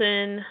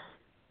Wilson,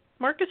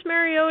 Marcus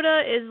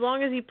Mariota, as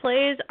long as he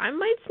plays, I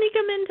might sneak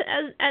him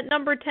in at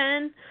number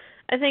 10.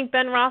 I think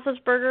Ben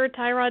Roethlisberger,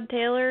 Tyrod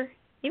Taylor,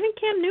 even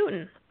Cam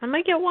Newton. I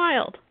might get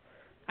wild.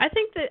 I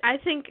think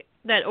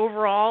that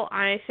overall,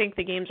 I think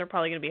the games are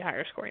probably going to be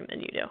higher scoring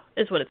than you do,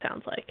 is what it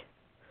sounds like.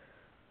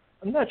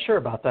 I'm not sure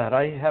about that.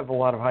 I have a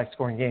lot of high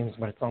scoring games,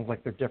 but it sounds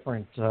like they're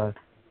different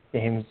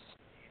games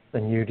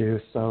than you do.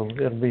 So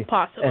it'll be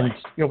possibly. And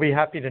you'll be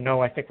happy to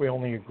know. I think we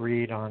only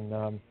agreed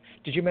on.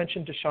 Did you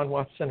mention Deshaun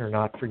Watson or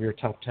not for your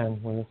top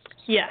 10 list?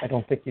 Yeah. I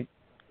don't think you.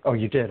 Oh,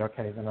 you did.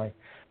 Okay, then I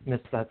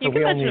missed that. So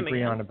we only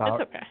agree on about.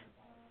 That's okay.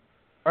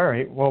 All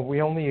right. Well,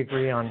 we only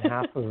agree on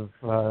half of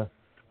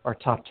our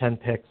top 10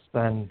 picks.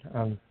 Then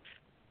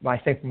I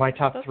think my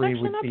top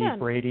 3 would be bad.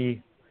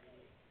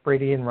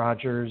 Brady and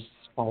Rodgers,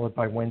 followed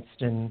by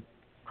Winston,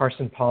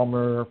 Carson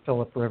Palmer,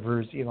 Phillip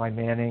Rivers, Eli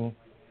Manning,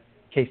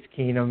 Case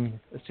Keenum,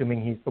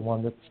 assuming he's the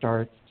one that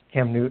starts.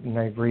 Cam Newton,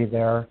 I agree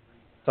there.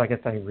 So I guess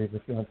I agree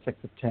with you on 6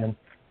 of 10.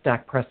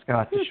 Dak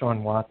Prescott,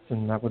 Deshaun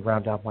Watson, that would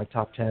round out my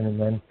top 10. And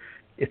then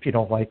if you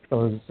don't like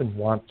those and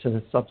want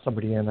to sub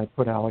somebody in, I'd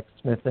put Alex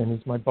Smith in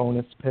as my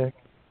bonus pick.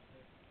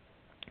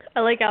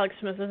 I like Alex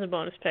Smith as a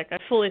bonus pick. I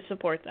fully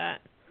support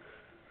that.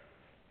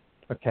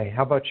 Okay.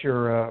 How about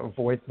your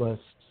avoid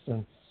list,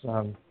 since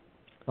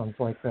sounds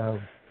like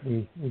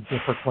we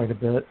differ quite a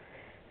bit?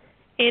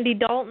 Andy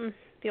Dalton,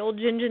 the old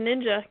Ginger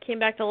Ninja, came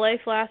back to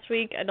life last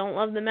week. I don't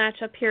love the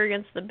matchup here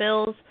against the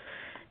Bills.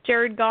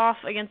 Jared Goff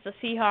against the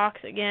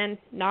Seahawks, again,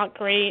 not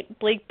great.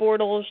 Blake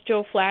Bortles,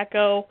 Joe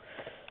Flacco,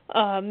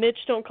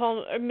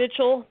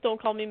 Mitchell,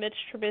 don't call me Mitch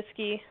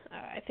Trubisky.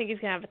 I think he's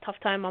going to have a tough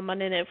time on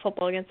Monday Night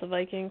Football against the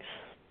Vikings.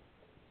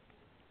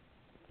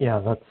 Yeah,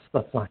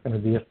 that's not going to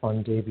be a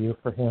fun debut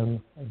for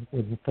him, I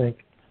wouldn't think.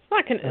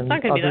 It's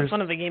not going to be that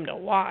fun of a game to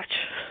watch.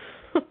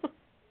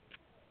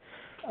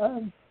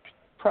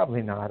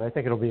 Probably not. I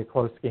think it'll be a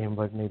close game,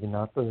 but maybe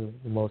not the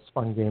most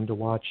fun game to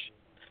watch.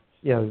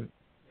 Yeah.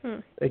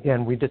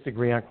 Again, we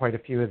disagree on quite a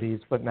few of these,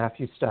 but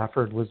Matthew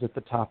Stafford was at the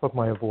top of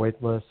my avoid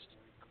list,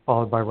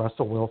 followed by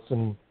Russell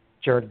Wilson.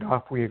 Jared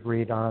Goff we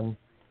agreed on.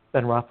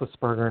 Ben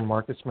Roethlisberger and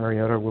Marcus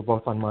Mariota were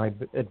both on my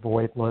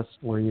avoid list,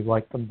 where you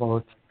like them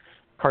both.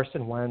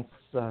 Carson Wentz,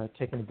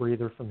 taking a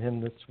breather from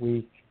him this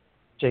week.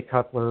 Jay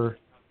Cutler,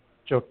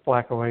 Joe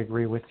Flacco, I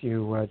agree with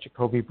you.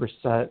 Jacoby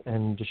Brissett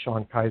and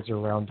Deshaun Kaiser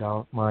round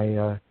out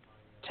my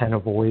 10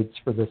 avoids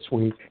for this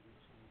week.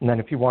 And then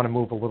if you want to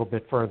move a little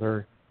bit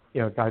further,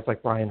 guys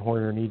like Brian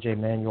Hoyer and EJ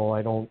Manuel,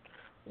 I don't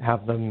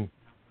have them,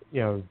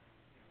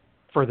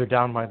 further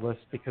down my list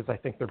because I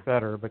think they're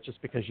better, but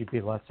just because you'd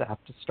be less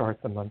apt to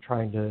start them. I'm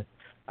trying to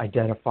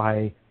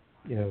identify,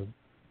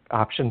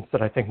 options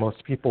that I think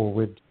most people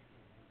would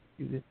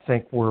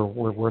think were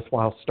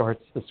worthwhile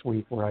starts this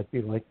week where I'd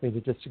be likely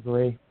to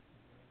disagree.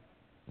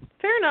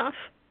 Fair enough.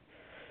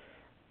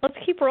 Let's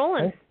keep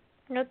rolling. Okay.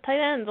 We got tight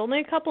ends.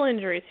 Only a couple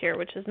injuries here,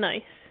 which is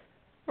nice.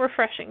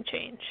 Refreshing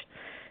change.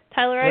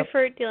 Tyler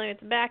Eifert dealing with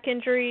the back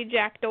injury.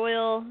 Jack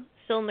Doyle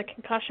still in the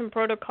concussion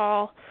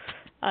protocol.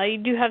 You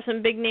do have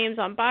some big names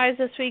on buys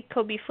this week.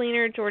 Coby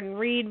Fleener, Jordan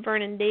Reed,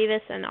 Vernon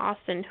Davis, and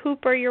Austin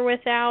Hooper you're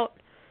without.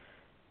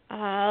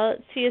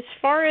 Let's see, as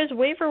far as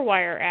waiver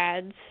wire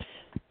ads,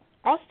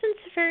 Austin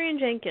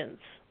Seferian-Jenkins.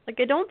 I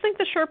don't think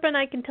the Sherpa and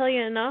I can tell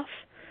you enough.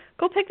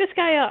 Go pick this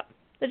guy up.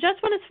 The Jets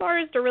went as far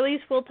as to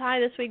release Will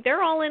Tye this week.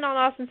 They're all in on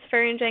Austin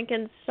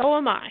Seferian-Jenkins. So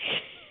am I.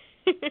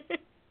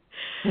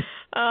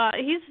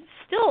 He's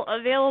still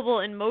available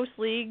in most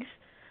leagues.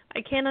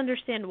 I can't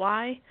understand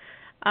why.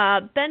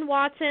 Ben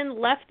Watson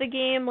left the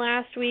game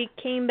last week,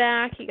 came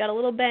back. He got a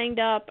little banged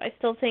up. I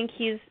still think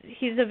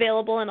he's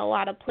available in a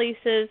lot of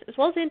places, as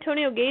well as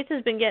Antonio Gates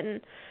has been getting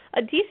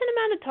a decent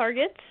amount of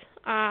targets.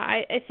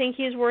 I think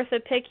he's worth a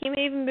pick. He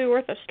may even be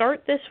worth a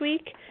start this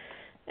week.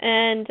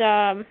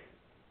 And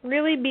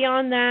really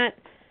beyond that,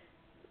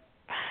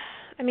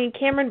 I mean,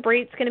 Cameron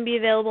Brate's going to be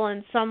available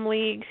in some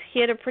leagues. He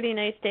had a pretty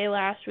nice day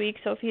last week,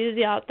 so if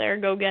he's out there,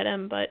 go get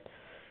him. But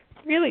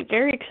really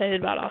very excited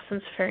about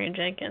Austin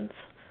Seferian-Jenkins.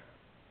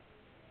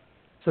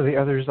 So the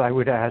others I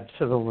would add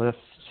to the list,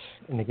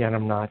 and again,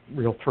 I'm not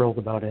real thrilled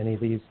about any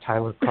of these,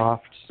 Tyler Kroft,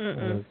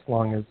 as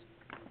long as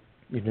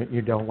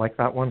you don't like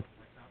that one.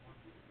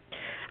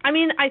 I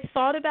mean, I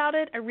thought about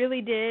it. I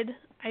really did.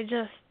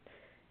 It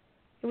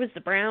was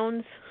the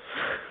Browns.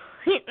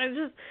 I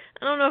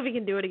don't know if he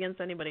can do it against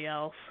anybody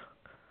else.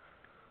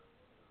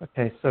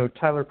 Okay, so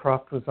Tyler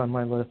Kroft was on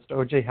my list.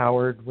 O.J.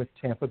 Howard with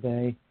Tampa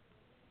Bay.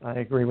 I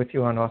agree with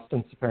you on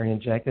Austin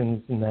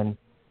Seferian-Jenkins, and then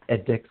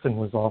Ed Dickson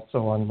was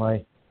also on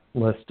my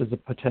list as a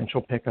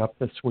potential pickup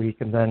this week.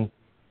 And then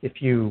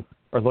if you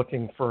are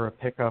looking for a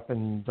pickup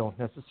and don't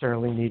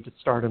necessarily need to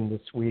start him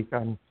this week,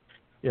 I'm,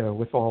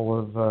 with all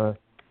of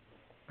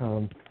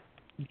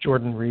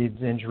Jordan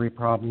Reed's injury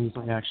problems,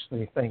 I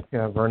actually think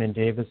Vernon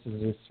Davis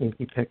is a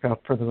sneaky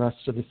pickup for the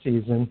rest of the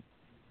season.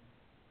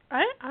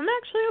 I'm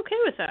actually okay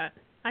with that.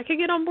 I could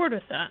get on board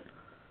with that.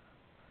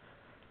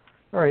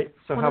 All right,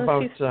 so how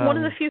about... one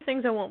of the few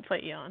things I won't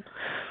fight you on.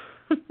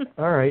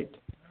 All right.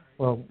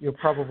 Well, you'll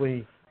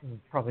probably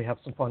have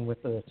some fun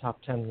with the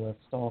top 10 list.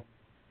 I'll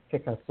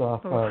kick us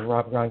off.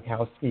 Rob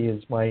Gronkowski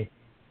is my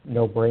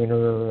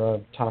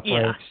no-brainer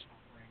top-ranked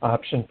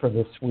option for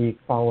this week,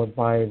 followed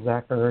by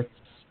Zach Ertz.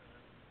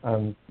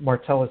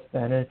 Martellus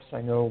Bennett,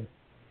 I know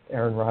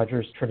Aaron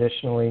Rodgers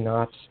traditionally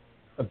not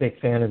a big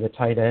fan of the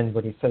tight end,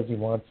 but he says he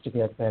wants to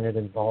get Bennett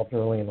involved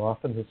early and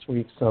often this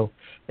week, so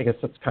I guess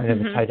that's kind of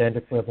the tight end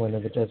equivalent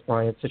of the Des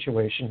Bryant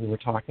situation we were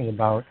talking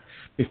about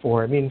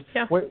before. I mean,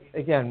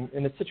 again,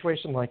 in a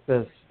situation like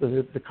this,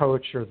 the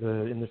coach or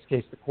in this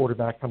case the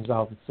quarterback comes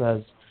out and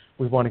says,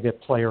 we want to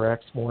get player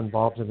X more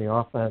involved in the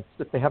offense.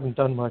 If they haven't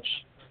done much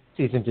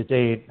season to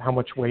date, how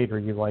much weight are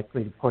you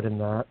likely to put in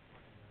that?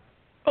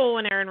 Oh,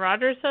 when Aaron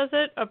Rodgers says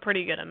it, a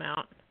pretty good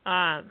amount.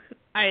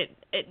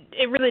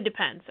 It really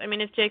depends. I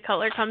mean, if Jay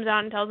Cutler comes out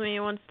and tells me he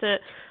wants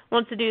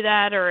to do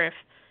that, or if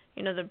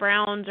the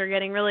Browns are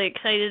getting really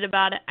excited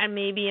about it, I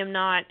maybe am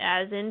not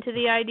as into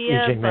the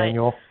idea. E.J.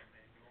 Manuel.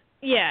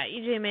 Yeah,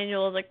 E.J.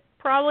 Manuel is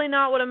probably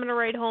not what I'm going to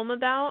write home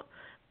about.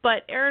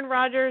 But Aaron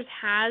Rodgers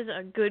has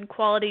a good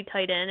quality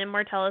tight end in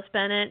Martellus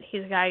Bennett.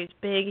 He's a guy who's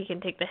big. He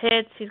can take the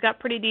hits. He's got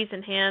pretty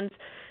decent hands.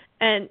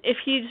 And if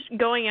he's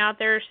going out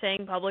there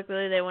saying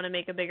publicly they want to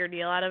make a bigger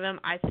deal out of him,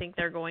 I think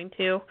they're going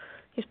to.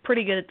 He's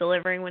pretty good at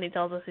delivering when he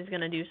tells us he's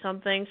going to do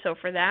something. So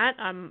for that,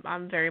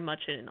 I'm very much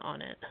in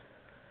on it.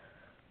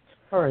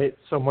 All right,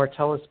 so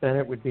Martellus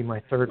Bennett would be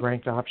my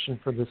third-ranked option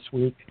for this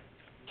week.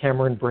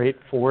 Cameron Brate,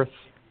 fourth.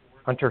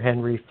 Hunter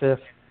Henry,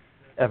 fifth.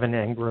 Evan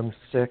Engram,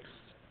 sixth.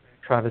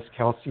 Travis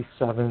Kelce,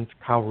 seventh.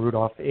 Kyle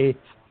Rudolph, eighth.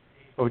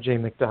 O.J.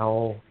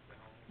 McDowell,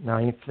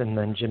 ninth. And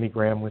then Jimmy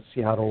Graham with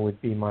Seattle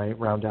would be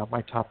round out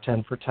my top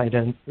 10 for tight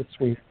ends this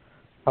week.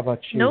 How about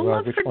you? No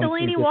love for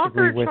Delaney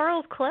Walker or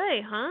Charles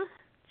Clay, huh?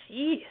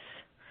 Jeez.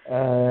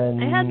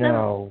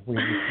 No, we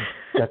can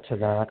get to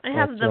that. I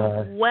have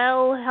them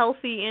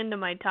healthy into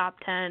my top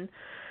 10.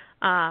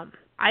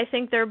 I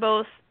think they're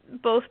both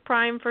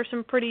primed for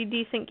some pretty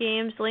decent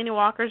games. Delaney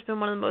Walker's been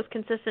one of the most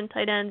consistent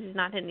tight ends. He's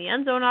not hitting the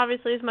end zone,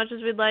 obviously, as much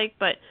as we'd like,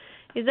 but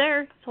he's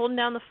there. He's holding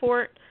down the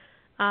fort.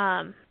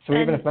 So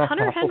even if Matt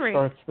Castle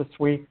starts this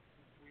week,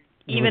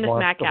 even if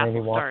Matt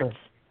Castle starts,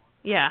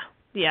 yeah,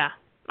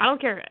 I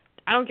don't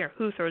care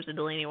who throws to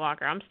Delaney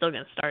Walker. I'm still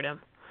going to start him.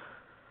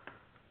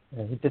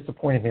 Yeah, he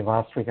disappointed me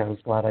last week. I was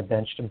glad I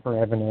benched him for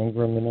Evan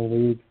Engram in the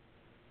league.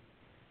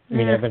 I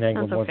mean, Evan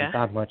Engram wasn't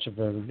that much of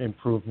an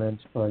improvement,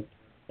 but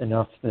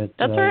enough that...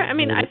 That's all right. I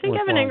mean, I think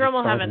Evan Engram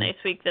will have a nice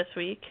week this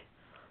week.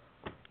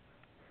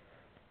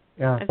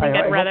 Yeah, I think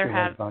I'd rather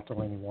have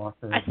Delaney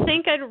Walker. I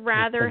think I'd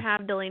rather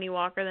have Delaney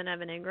Walker than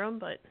Evan Engram,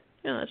 but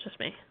that's just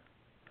me.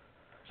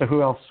 So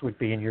who else would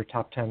be in your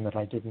top 10 that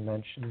I didn't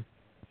mention?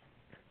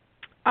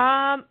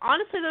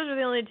 Honestly, those are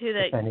the only two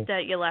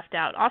that you left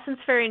out. Austin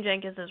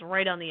Seferian-Jenkins is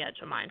right on the edge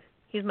of mine.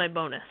 He's my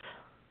bonus.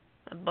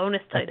 A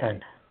bonus tight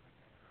end.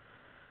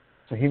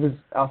 So he was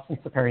Austin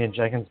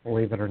Seferian-Jenkins,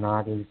 believe it or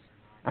not, is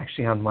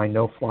actually on my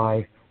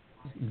no-fly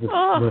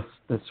list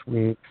this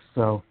week.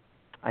 So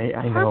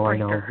I know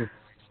it's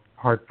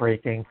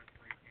heartbreaking.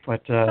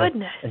 But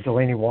and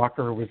Delaney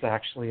Walker was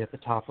actually at the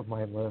top of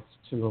my list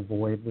to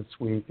avoid this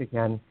week.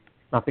 Again,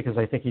 not because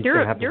I think he's going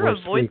to have the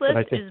worst week, but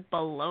I think... Your avoid list is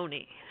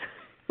baloney.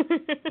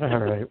 All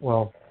right.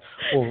 Well,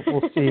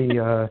 we'll see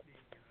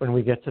when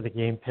we get to the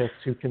game picks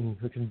who can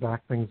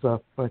back things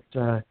up. But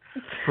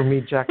for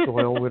me, Jack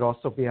Doyle would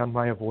also be on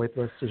my avoid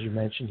list. As you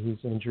mentioned, he's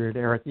injured.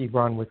 Eric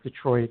Ebron with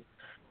Detroit.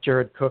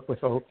 Jared Cook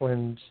with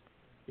Oakland.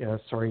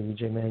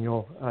 E.J.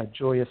 Manuel.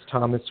 Julius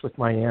Thomas with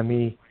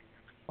Miami.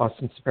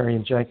 Austin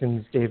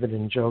Safarian-Jenkins, David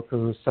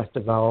Njoku, Seth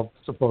DeValve,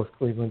 so both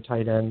Cleveland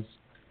tight ends,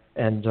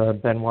 and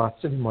Ben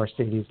Watson and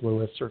Mercedes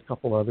Lewis are a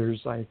couple others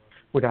I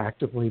would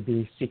actively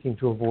be seeking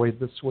to avoid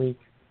this week.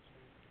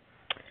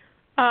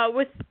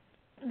 With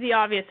the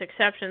obvious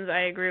exceptions,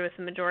 I agree with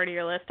the majority of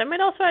your list. I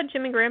might also add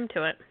Jimmy Graham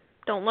to it.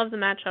 Don't love the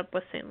matchup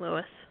with St.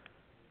 Louis.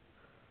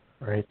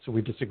 All right, so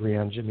we disagree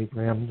on Jimmy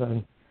Graham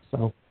then.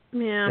 So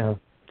yeah.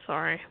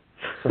 Sorry.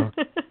 So,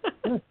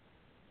 yeah.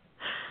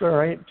 All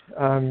right.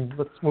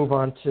 Let's move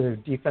on to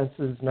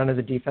defenses. None of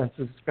the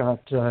defenses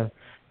got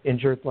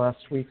injured last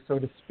week, so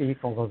to speak,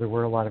 although there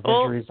were a lot of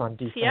injuries on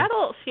defense.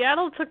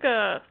 Seattle took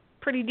a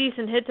pretty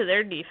decent hit to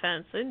their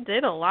defense. They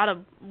did a lot of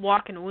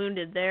walking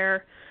wounded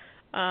there.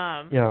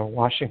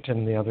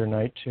 Washington the other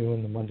night, too,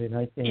 in the Monday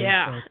night game.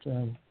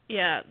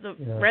 Yeah. But,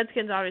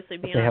 Redskins obviously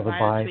being on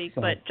bye this week,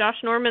 so. But Josh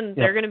Norman,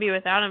 they're going to be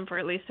without him for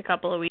at least a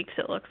couple of weeks,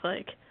 it looks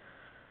like.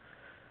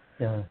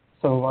 Yeah.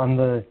 So on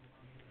the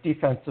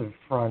defensive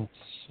front,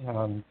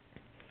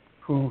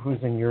 who's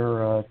in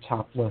your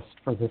top list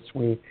for this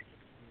week?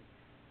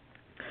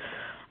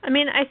 I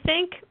mean, I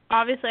think there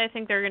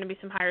are going to be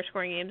some higher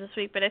scoring games this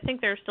week, but I think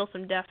there are still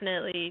some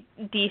definitely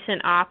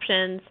decent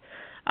options.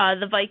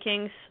 The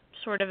Vikings,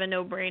 sort of a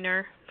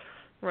no-brainer.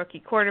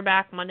 Rookie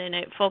quarterback, Monday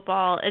Night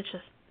Football. It's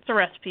a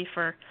recipe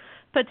for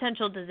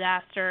potential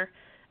disaster.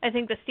 I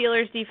think the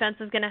Steelers defense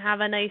is going to have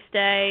a nice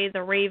day.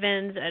 The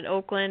Ravens at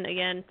Oakland,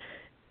 again,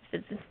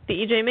 the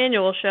E.J.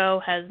 Manuel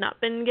show has not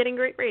been getting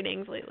great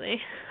ratings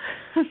lately.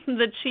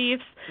 The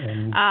Chiefs,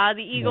 the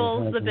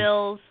Eagles, the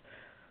Bills,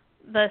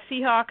 the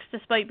Seahawks,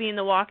 despite being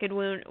the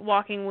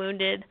walking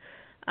wounded,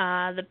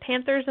 the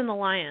Panthers, and the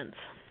Lions.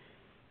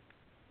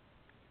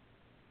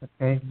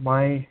 Okay,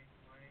 my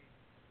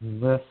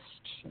list,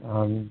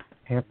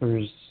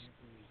 Panthers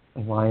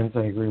and Lions,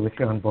 I agree with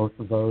you on both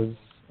of those.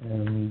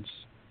 And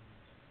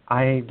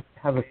I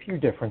have a few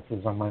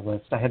differences on my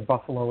list. I had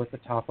Buffalo at the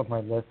top of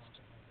my list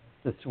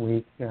this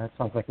week. It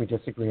sounds like we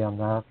disagree on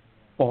that.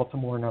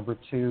 Baltimore, number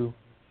 2.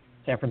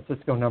 San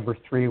Francisco, number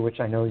 3, which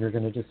I know you're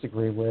going to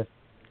disagree with.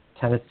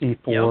 Tennessee,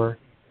 4.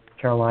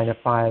 Carolina,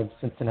 5.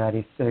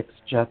 Cincinnati, 6.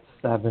 Jets,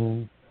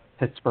 7.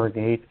 Pittsburgh,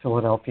 8.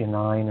 Philadelphia,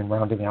 9. And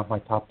rounding out my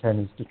top 10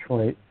 is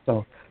Detroit. So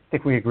I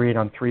think we agreed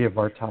on 3 of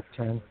our top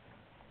 10.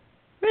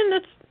 I mean,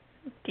 that's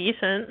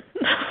decent.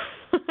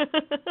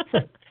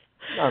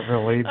 Not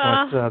really,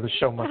 but the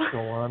show must go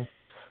on.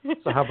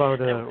 So how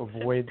about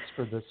avoids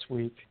for this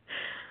week?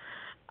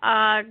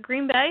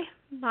 Green Bay.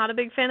 Not a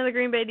big fan of the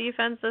Green Bay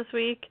defense this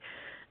week.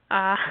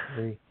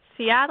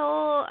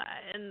 Seattle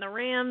and the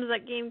Rams,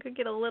 that game could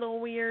get a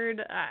little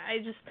weird.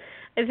 I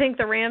think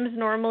the Rams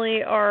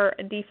normally are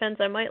a defense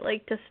I might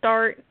like to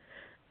start,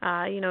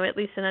 at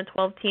least in a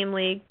 12-team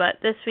league. But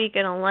this week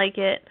I don't like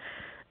it.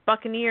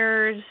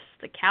 Buccaneers,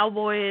 the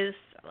Cowboys,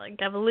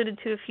 like I've alluded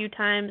to a few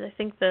times, I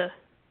think the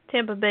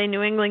Tampa Bay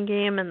New England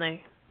game and the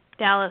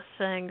Dallas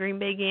and Green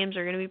Bay games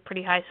are going to be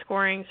pretty high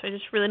scoring, so I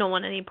just really don't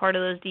want any part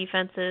of those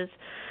defenses.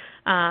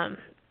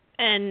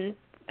 And,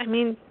 I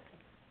mean,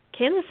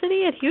 Kansas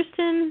City at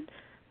Houston,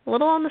 a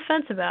little on the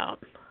fence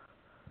about.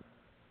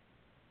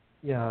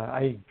 Yeah,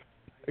 I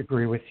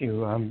agree with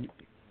you.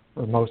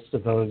 For most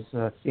of those,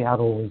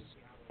 Seattle was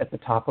at the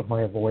top of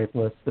my avoid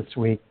list this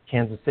week.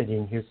 Kansas City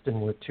and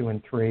Houston were 2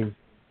 and 3.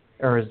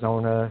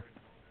 Arizona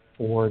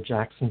 4,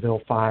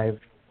 Jacksonville 5,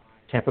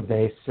 Tampa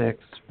Bay 6,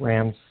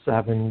 Rams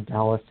 7,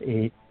 Dallas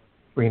 8,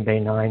 Green Bay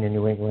 9, and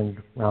New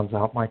England rounds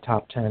out my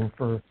top 10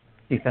 for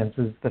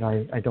defenses that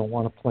I don't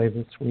want to play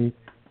this week,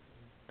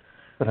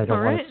 that I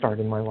don't want to start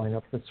in my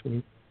lineup this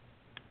week.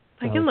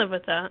 I can live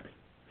with that.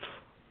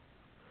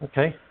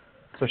 Okay.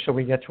 So shall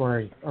we get to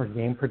our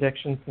game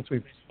predictions since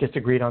we've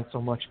disagreed on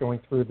so much going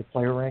through the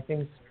player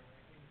rankings?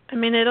 I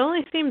mean, it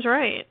only seems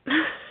right.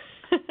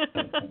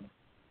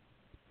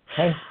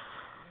 Okay.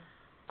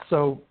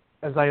 So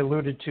as I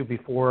alluded to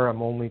before,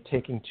 I'm only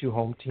taking 2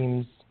 home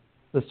teams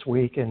this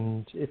week,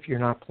 and if you're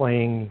not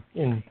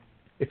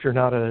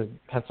a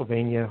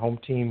Pennsylvania home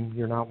team,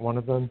 you're not one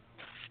of them.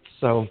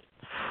 So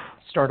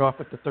start off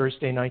with the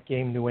Thursday night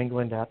game, New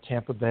England at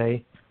Tampa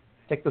Bay.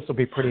 I think this will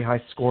be pretty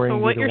high scoring. So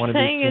what you're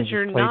saying is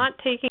you're not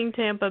taking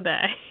Tampa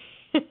Bay.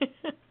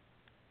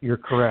 You're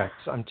correct.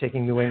 I'm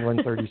taking New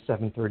England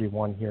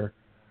 37-31 here.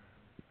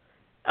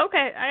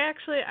 Okay, I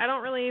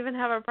don't really even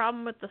have a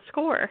problem with the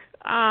score.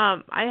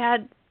 I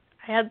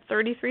had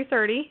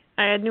 33-30.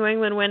 I had New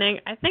England winning.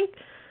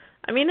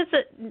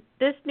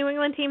 This New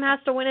England team has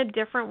to win a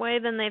different way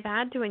than they've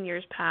had to in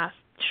years past.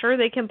 Sure,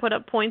 they can put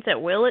up points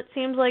at will, it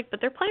seems like, but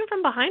they're playing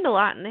from behind a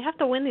lot, and they have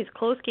to win these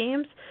close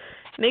games.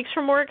 Makes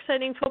for more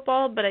exciting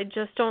football, but I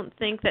just don't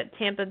think that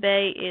Tampa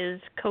Bay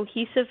is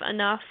cohesive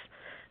enough.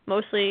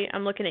 Mostly,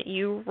 I'm looking at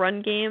you,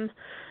 run game,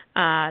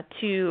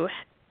 to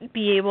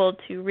be able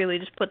to really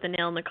just put the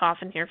nail in the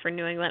coffin here for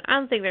New England. I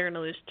don't think they're going to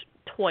lose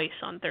twice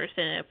on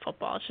Thursday Night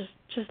Football. It's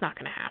just not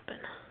going to happen.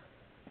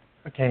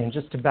 Okay, and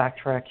just to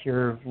backtrack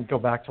here, we go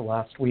back to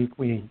last week.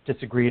 We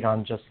disagreed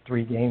on just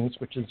 3 games,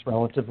 which is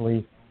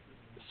relatively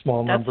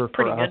small number That's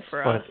pretty for us. Good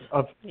for but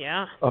us.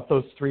 Of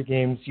those 3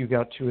 games, you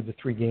got 2 of the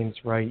 3 games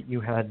right.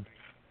 You had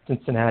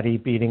Cincinnati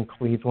beating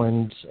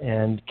Cleveland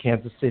and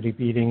Kansas City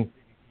beating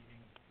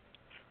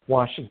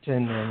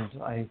Washington,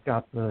 and I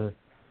got the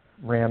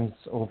Rams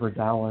over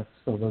Dallas.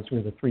 So those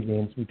were the 3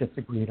 games we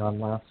disagreed on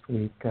last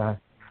week. So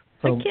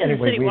the Kansas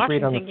anyway, we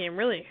agreed on City-Washington game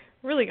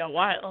really got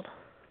wild.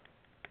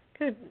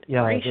 Good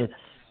yeah, gracious.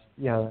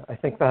 I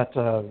think that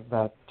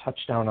that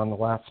touchdown on the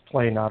last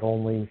play not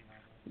only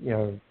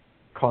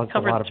caused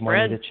Covered a lot of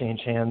money spread. to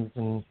change hands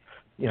in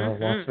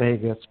Las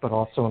Vegas, but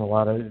also in a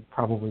lot of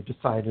probably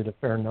decided a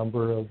fair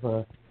number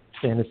of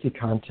fantasy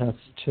contests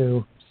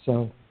too.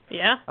 So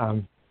yeah.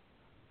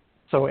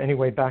 So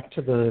anyway, back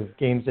to the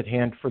games at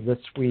hand for this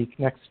week.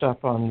 Next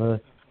up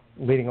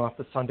leading off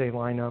the Sunday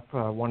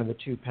lineup, one of the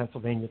 2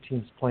 Pennsylvania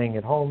teams playing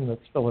at home.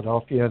 That's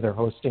Philadelphia. They're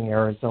hosting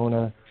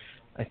Arizona.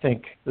 I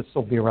think this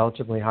will be a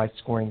relatively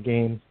high-scoring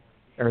game.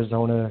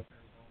 Arizona,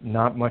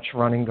 not much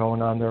running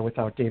going on there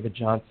without David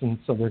Johnson,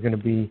 so they're going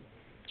to be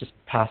just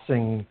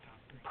passing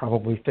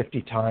probably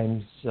 50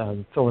 times.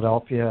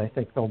 Philadelphia, I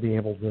think they'll be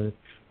able to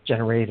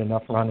generate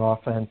enough run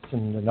offense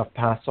and enough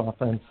pass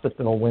offense that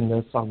they'll win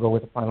this. I'll go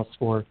with the final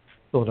score,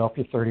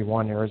 Philadelphia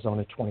 31,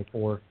 Arizona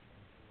 24.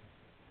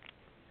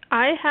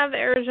 I have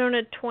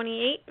Arizona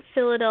 28,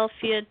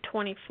 Philadelphia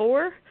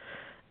 24.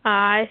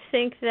 I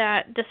think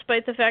that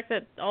despite the fact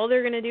that all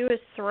they're going to do is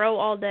throw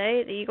all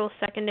day, the Eagles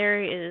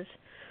secondary is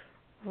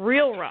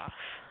real rough.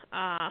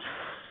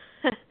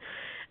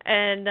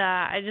 And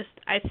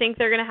I think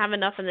they're going to have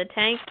enough in the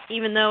tank.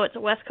 Even though it's a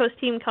West Coast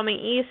team coming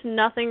east,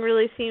 nothing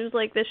really seems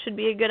like this should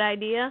be a good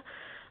idea.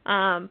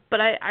 But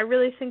I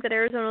really think that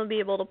Arizona will be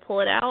able to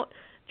pull it out.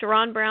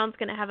 Jerron Brown's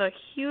going to have a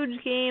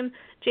huge game.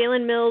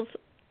 Jalen Mills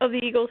of the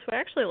Eagles, who I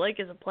actually like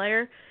as a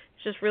player,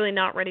 is just really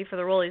not ready for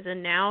the role he's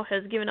in now,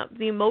 has given up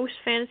the most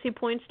fantasy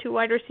points to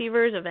wide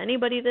receivers of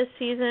anybody this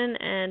season,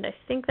 and I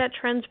think that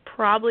trend's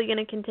probably going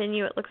to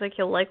continue. It looks like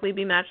he'll likely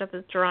be matched up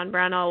with Jerron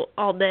Brown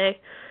all day.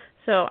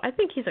 So I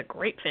think he's a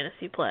great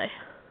fantasy play.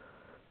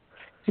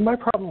 See, my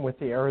problem with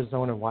the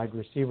Arizona wide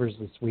receivers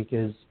this week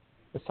is,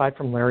 aside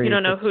from Larry You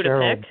don't know who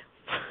to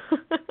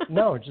pick?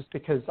 No, just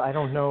because I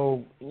don't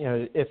know,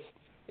 if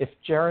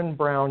Jaron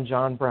Brown,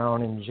 John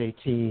Brown, and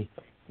JT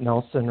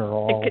Nelson are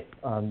all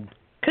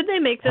could they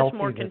make this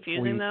more this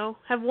confusing, week. though?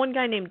 Have one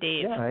guy named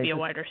Dave be a just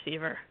wide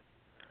receiver.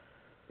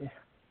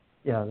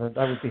 Yeah, that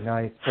would be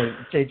nice. But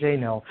J.J.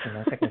 Nelson,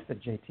 I think I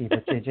said J.T.,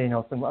 but J.J.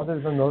 Nelson.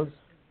 Other than those,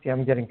 see,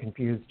 I'm getting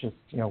confused just,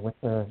 with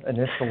the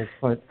initials.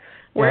 But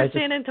where's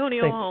San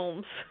Antonio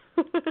Holmes?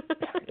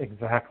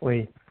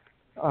 Exactly.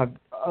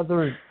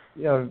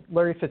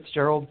 Larry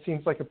Fitzgerald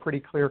seems like a pretty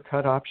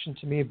clear-cut option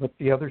to me, but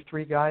the other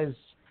 3 guys,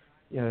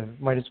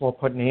 might as well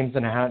put names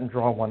in a hat and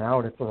draw one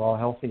out if they're all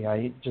healthy.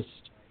 I just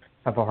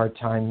have a hard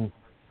time,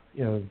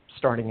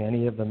 starting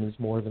any of them as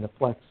more than a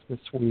flex this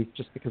week,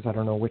 just because I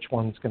don't know which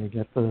one's going to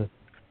get the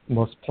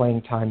most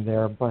playing time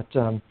there. But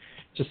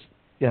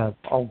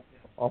I'll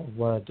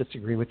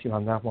disagree with you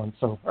on that one.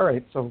 So, all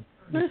right, so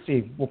let's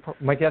see.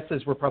 My guess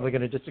is we're probably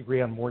going to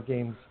disagree on more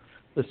games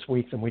this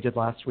week than we did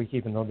last week,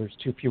 even though there's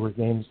 2 fewer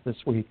games this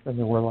week than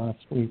there were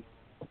last week.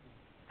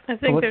 I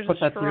think there's a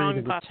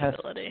strong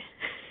possibility.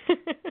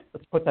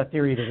 Let's put that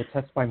theory to the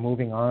test by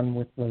moving on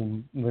with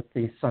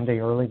the Sunday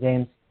early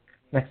games.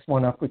 Next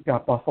one up, we've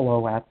got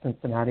Buffalo at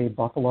Cincinnati.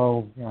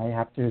 Buffalo, I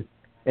have to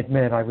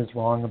admit I was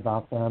wrong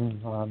about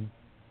them.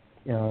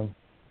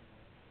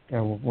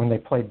 When they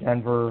played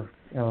Denver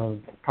a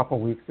couple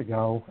weeks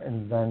ago,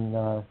 and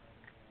then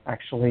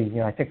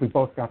actually, I think we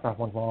both got that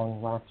one wrong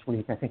last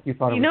week. I think you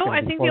thought it was going to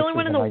be I think the only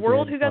one in the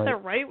world who got but...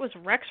 that right was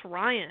Rex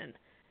Ryan.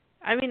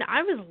 I mean,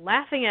 I was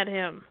laughing at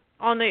him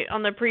on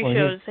the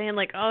pre-shows, saying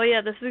like, "Oh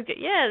yeah, this is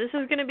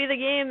going to be the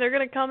game. They're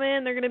going to come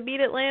in. They're going to beat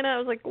Atlanta." I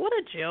was like, "What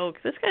a joke!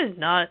 This guy's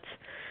nuts."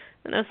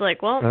 And I was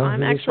like, "Well,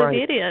 I'm actually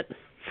the idiot."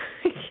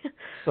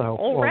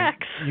 So, Rex.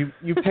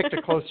 you picked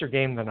a closer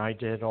game than I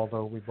did,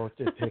 although we both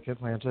did pick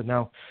Atlanta.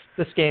 Now,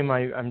 this game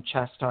I'm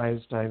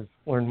chastised. I've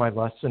learned my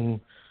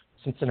lesson.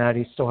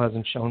 Cincinnati still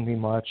hasn't shown me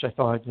much. I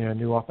thought,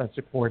 new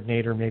offensive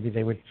coordinator, maybe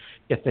they would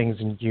get things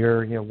in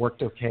gear.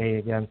 Worked okay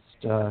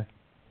against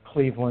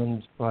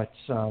Cleveland, but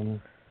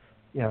I'm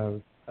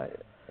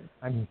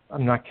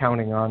not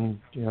counting on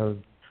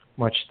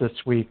much this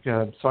week.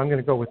 So I'm going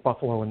to go with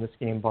Buffalo in this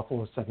game.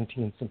 Buffalo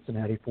 17,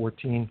 Cincinnati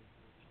 14.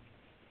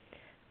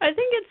 I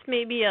think it's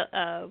maybe a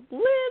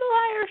little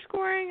higher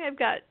scoring. I've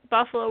got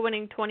Buffalo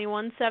winning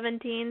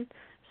 21-17,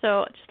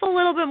 so just a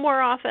little bit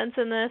more offense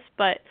in this.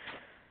 But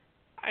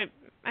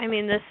I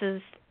mean, this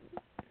is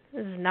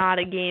not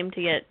a game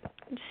to get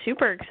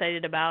super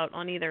excited about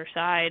on either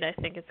side. I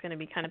think it's going to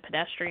be kind of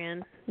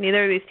pedestrian.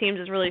 Neither of these teams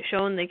has really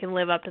shown they can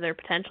live up to their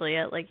potential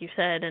yet, like you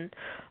said. And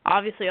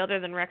obviously, other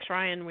than Rex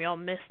Ryan, we all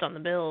missed on the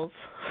Bills.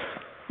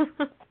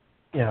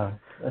 Yeah,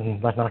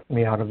 and that knocked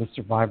me out of the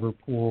survivor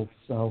pool.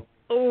 So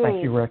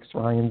thank you, Rex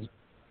Ryan's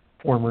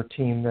former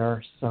team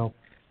there. So,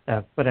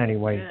 but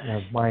anyway,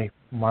 my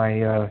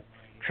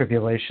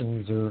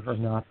tribulations are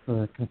not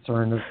the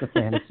concern of the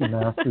fantasy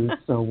masses.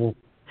 So we'll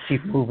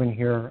keep moving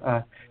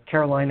here.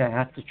 Carolina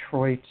at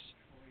Detroit.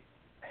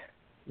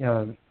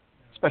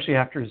 Especially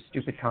after his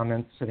stupid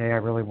comments today, I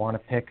really want to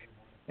pick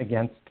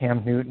against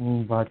Cam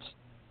Newton, but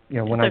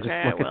when I just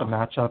look at the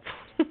matchups,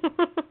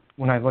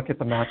 when I look at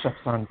the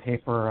matchups on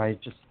paper, I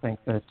just think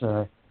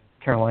that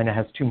Carolina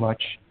has too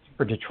much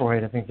for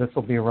Detroit. I think this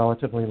will be a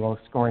relatively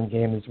low-scoring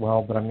game as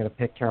well, but I'm going to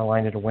pick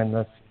Carolina to win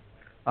this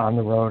on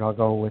the road. I'll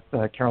go with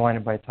Carolina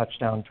by a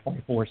touchdown,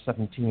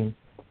 24-17.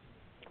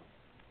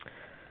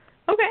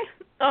 Okay.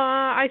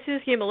 I see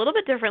this game a little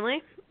bit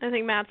differently. I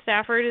think Matt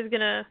Stafford is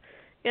gonna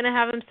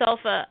have himself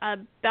a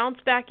bounce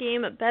back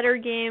game, a better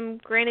game.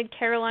 Granted,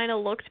 Carolina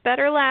looked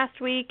better last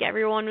week.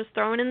 Everyone was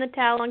throwing in the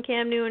towel on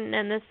Cam Newton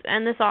and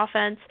this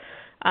offense.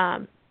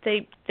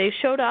 They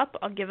showed up.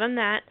 I'll give them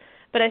that.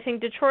 But I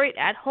think Detroit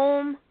at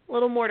home, a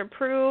little more to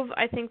prove.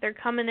 I think they're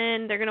coming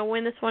in. They're going to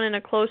win this one in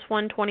a close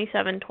one,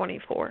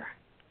 27-24.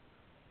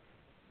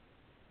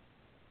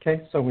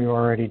 Okay, so we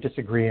already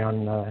disagree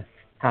on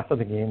half of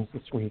the games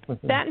this week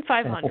with a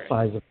sample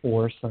size of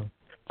 4. So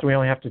we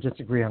only have to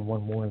disagree on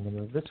one more.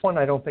 This one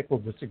I don't think we'll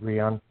disagree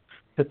on.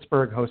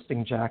 Pittsburgh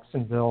hosting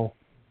Jacksonville.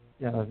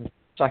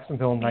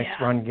 Jacksonville, nice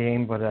run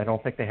game, but I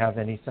don't think they have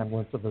any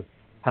semblance of a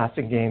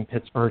passing game.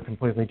 Pittsburgh,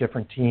 completely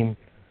different team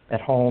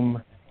at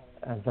home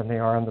than they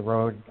are on the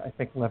road. I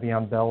think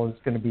Le'Veon Bell is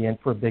going to be in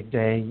for a big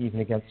day,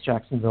 even against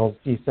Jacksonville's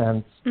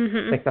defense.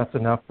 I think that's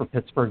enough for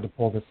Pittsburgh to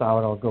pull this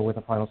out. I'll go with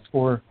the final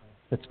score.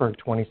 Pittsburgh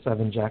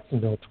 27,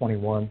 Jacksonville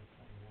 21.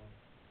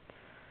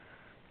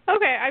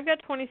 Okay, I've got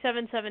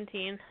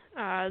 27-17.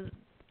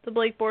 The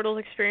Blake Bortles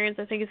experience,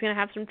 I think, is going to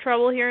have some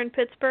trouble here in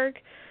Pittsburgh.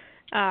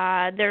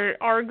 There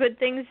are good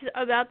things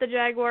about the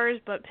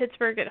Jaguars, but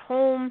Pittsburgh at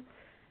home,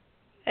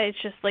 it's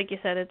just like you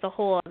said, it's a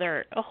whole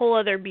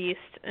other beast,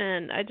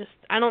 and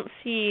I don't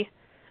see,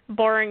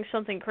 barring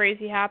something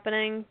crazy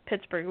happening,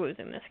 Pittsburgh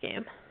losing this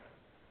game.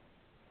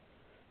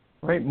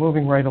 Right,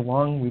 moving right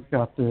along, we've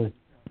got the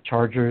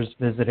Chargers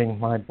visiting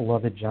my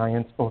beloved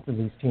Giants. Both of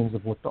these teams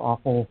have looked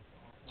awful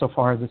so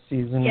far this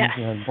season.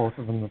 Yeah. Both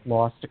of them have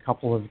lost a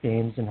couple of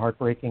games in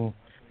heartbreaking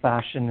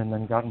fashion and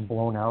then gotten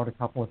blown out a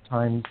couple of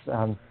times.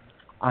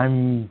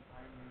 I'm,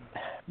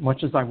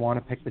 much as I want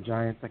to pick the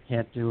Giants, I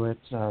can't do it.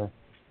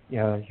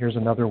 Here's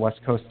another West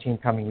Coast team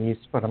coming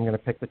east, but I'm going to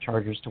pick the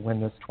Chargers to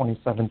win this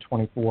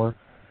 27-24.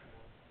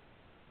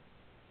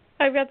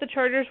 I've got the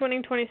Chargers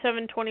winning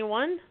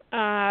 27-21.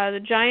 The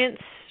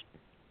Giants,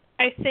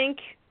 I think,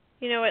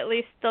 at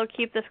least they'll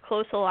keep this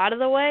close a lot of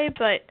the way,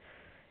 but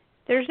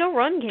there's no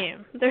run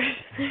game.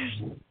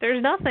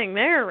 There's nothing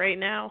there right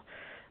now.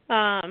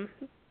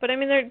 But I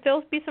mean,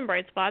 there'll be some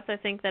bright spots. I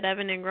think that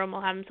Evan Ingram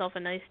will have himself a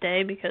nice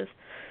day because,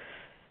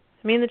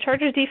 I mean, the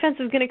Chargers defense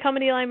is going to come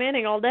at Eli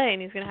Manning all day,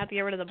 and he's going to have to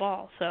get rid of the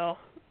ball. So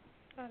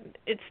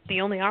it's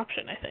the only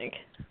option, I think.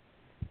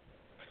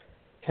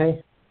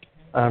 Okay.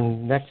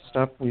 Next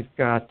up, we've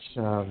got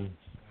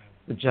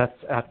the Jets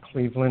at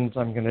Cleveland.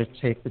 I'm going to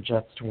take the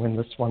Jets to win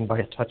this one by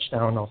a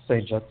touchdown. I'll say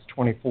Jets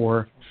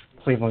 24,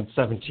 Cleveland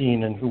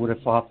 17. And who would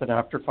have thought that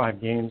after 5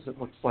 games, it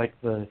looks like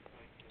the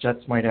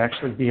Jets might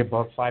actually be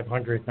above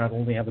 500, not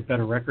only have a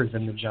better record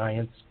than the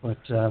Giants, but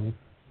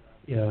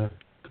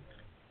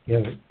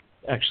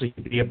actually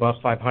be above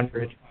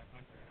 500.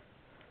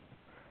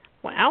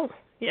 Wow.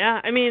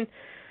 Yeah, I mean,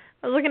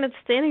 I was looking at the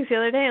standings the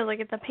other day, and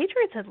if the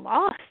Patriots had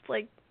lost,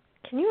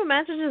 can you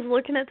imagine just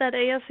looking at that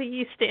AFC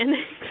East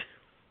standings?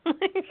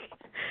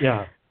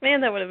 Yeah.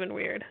 Man, that would have been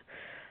weird.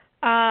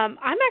 I'm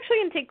actually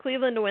going to take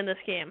Cleveland to win this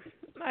game.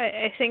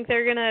 I think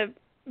they're going to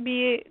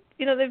be,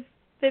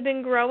 they've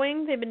been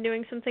growing. They've been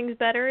doing some things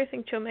better. I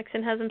think Joe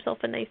Mixon has himself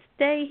a nice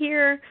day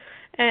here,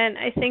 and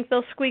I think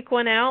they'll squeak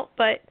one out,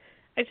 but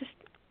I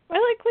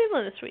like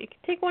Cleveland this week.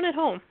 Take one at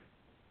home.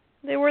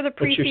 They were the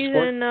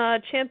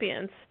preseason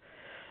champions.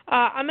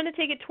 I'm going to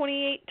take it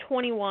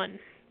 28-21,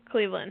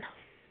 Cleveland.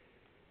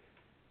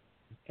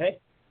 Okay.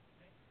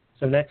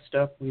 So next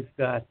up, we've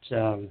got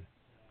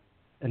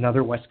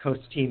another West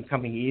Coast team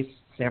coming east,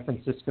 San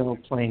Francisco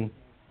playing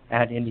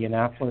at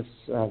Indianapolis.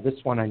 This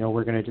one I know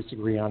we're going to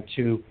disagree on,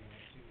 too,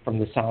 from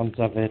the sounds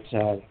of it.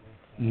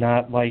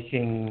 Not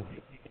liking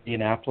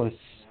Indianapolis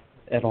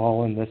at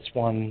all in this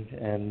one,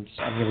 and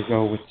I'm going to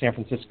go with San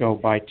Francisco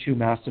by 2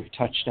 massive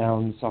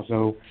touchdowns. I'll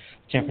go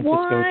San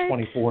Francisco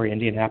 24,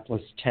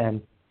 Indianapolis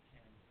 10.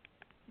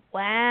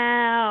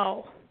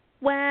 Wow.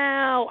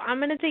 I'm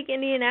going to take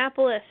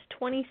Indianapolis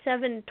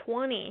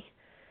 27-20.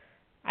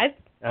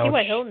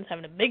 T.Y. Hilton's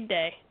having a big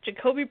day.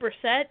 Jacoby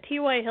Brissett,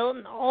 T.Y.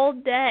 Hilton all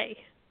day.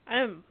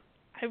 I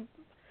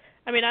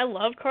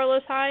love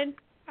Carlos Hyde.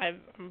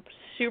 I'm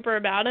super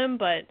about him,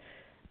 but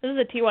this is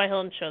a T.Y.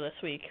 Hilton show this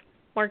week.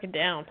 Mark it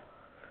down.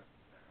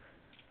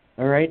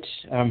 All right,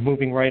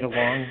 moving right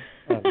along.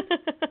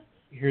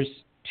 Here's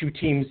 2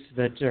 teams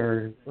that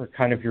are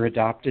kind of your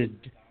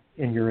adopted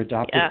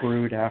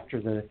brood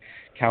after the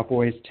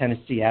Cowboys.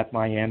 Tennessee at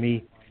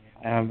Miami.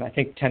 I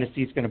think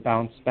Tennessee's going to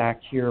bounce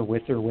back here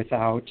with or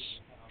without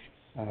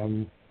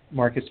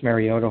Marcus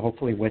Mariota,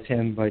 hopefully with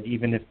him. But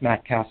even if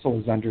Matt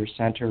Castle is under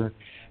center,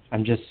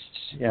 I'm just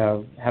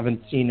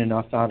haven't seen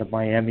enough out of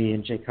Miami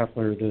and Jay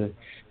Cutler to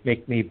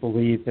make me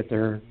believe that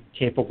they're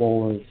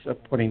capable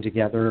of putting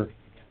together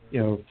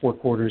 4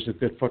 quarters of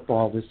good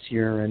football this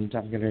year, and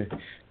I'm going to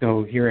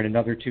go here in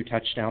another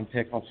 2-touchdown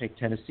pick. I'll take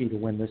Tennessee to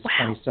win this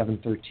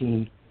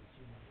 27-13.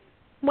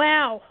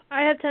 Wow,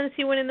 I have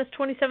Tennessee winning this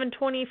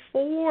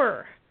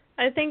 27-24.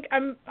 I think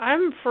I'm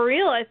for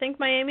real. I think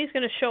Miami's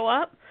going to show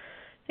up.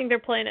 I think they're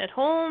playing at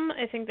home.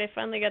 I think they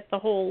finally get the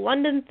whole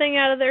London thing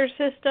out of their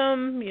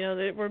system.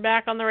 We're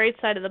back on the right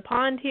side of the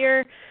pond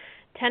here.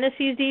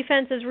 Tennessee's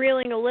defense is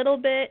reeling a little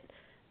bit.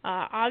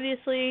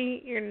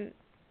 Obviously, you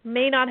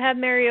may not have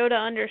Mariota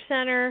under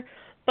center,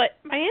 but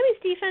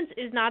Miami's defense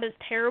is not as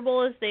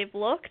terrible as they've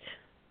looked.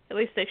 At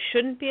least they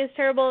shouldn't be as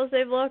terrible as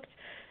they've looked.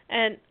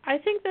 And I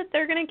think that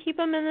they're going to keep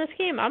them in this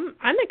game. I'm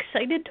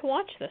excited to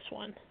watch this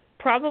one.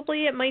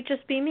 Probably it might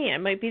just be me. I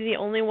might be the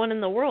only one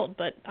in the world,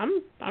 but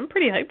I'm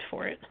pretty hyped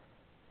for it.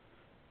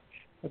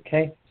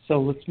 Okay, so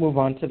let's move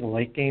on to the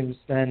late games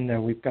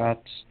then. We've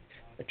got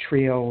a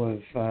trio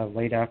of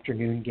late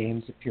afternoon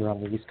games if you're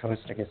on the East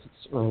Coast. I guess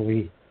it's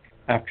early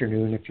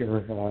afternoon if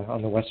you're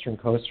on the Western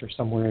Coast or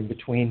somewhere in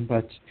between.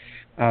 But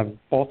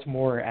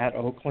Baltimore at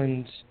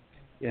Oakland.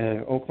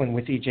 Oakland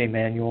with E.J.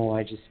 Manuel,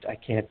 I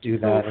can't do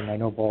that, and I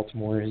know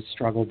Baltimore has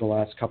struggled the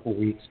last couple of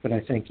weeks, but I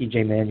think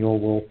E.J. Manuel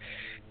will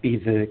be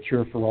the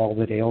cure for all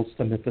that ails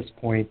them at this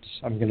point.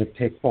 I'm going to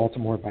pick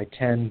Baltimore by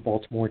 10,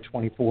 Baltimore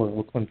 24,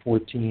 Oakland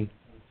 14.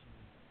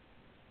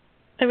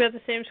 I've got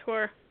the same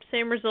score,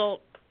 same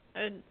result.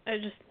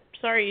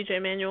 Sorry, E.J.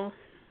 Manuel.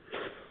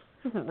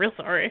 I'm real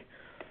sorry.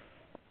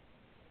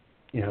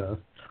 Yeah.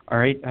 All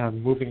right,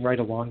 moving right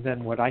along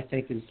then, what I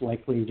think is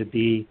likely to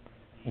be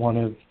one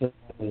of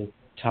the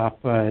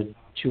top 2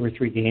 or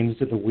 3 games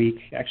of the week.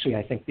 Actually,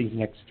 I think these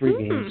next 3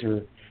 games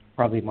are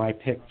probably my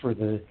pick for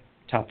the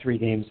top 3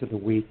 games of the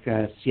week.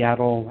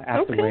 Seattle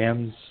at the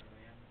Rams,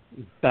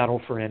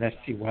 battle for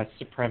NFC West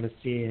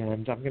supremacy,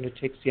 and I'm going to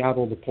take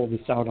Seattle to pull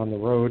this out on the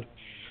road.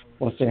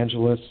 Los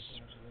Angeles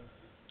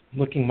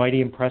looking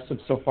mighty impressive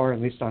so far, at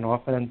least on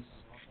offense.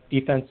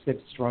 Defense, they've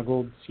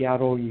struggled.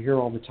 Seattle, you hear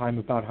all the time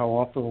about how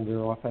awful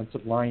their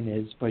offensive line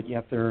is, but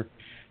yet they're,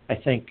 I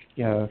think,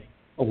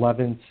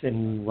 11th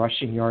in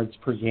rushing yards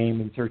per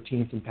game and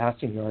 13th in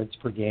passing yards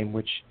per game,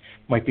 which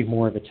might be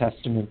more of a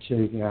testament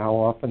to how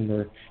often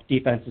their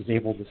defense is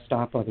able to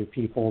stop other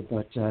people.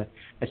 But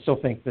I still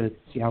think that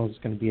Seattle is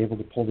going to be able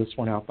to pull this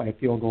one out by a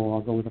field goal.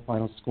 I'll go with the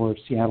final score of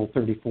Seattle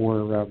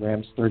 34,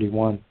 Rams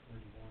 31.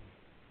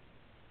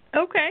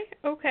 Okay.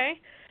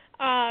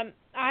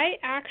 I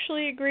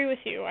actually agree with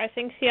you. I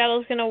think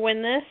Seattle's going to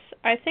win this.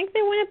 I think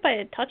they win it by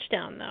a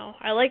touchdown, though.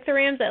 I like the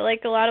Rams. I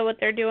like a lot of what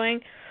they're doing.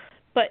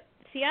 But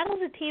Seattle's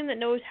a team that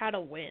knows how to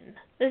win.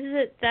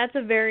 That's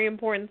a very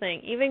important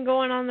thing. Even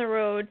going on the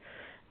road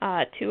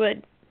to a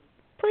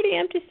pretty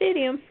empty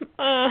stadium,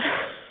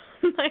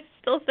 I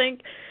still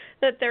think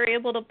that they're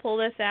able to pull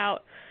this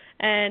out.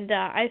 And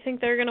I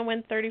think they're going to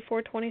win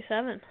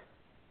 34-27.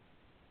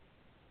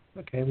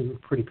 Okay, we were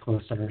pretty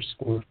close on our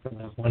score for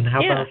that one.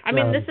 How about? I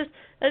mean,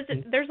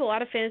 there's a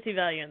lot of fantasy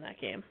value in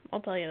that game. I'll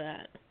tell you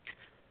that.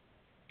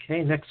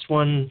 Okay, next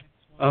one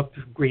up,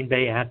 Green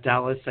Bay at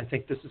Dallas. I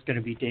think this is going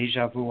to be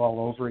deja vu all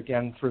over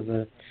again for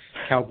the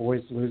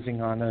Cowboys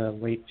losing on a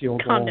late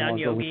field goal. Calm down,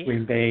 I'll go with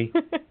Green Bay.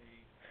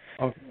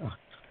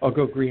 I'll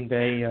go Green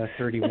Bay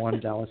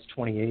 31, Dallas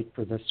 28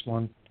 for this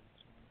one.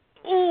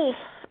 Ooh,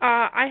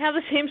 I have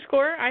the same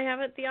score. I have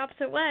it the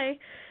opposite way,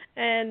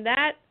 and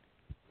that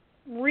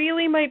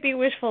really might be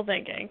wishful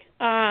thinking.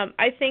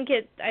 I think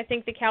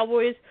the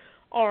Cowboys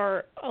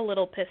are a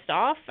little pissed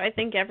off. I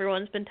think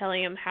everyone's been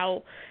telling them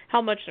how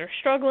much they're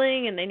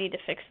struggling and they need to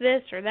fix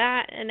this or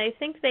that, and I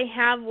think they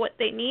have what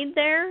they need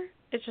there.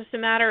 It's just a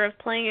matter of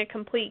playing a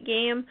complete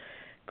game.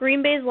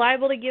 Green Bay's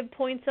liable to give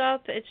points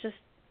up. It's just,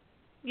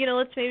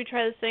 let's maybe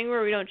try this thing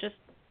where we don't just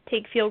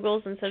take field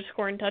goals instead of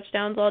scoring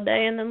touchdowns all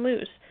day and then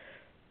lose.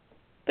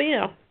 But,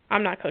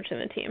 I'm not coaching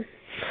the team.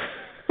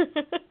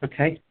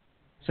 Okay.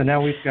 So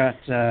now we've got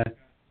a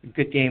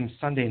good game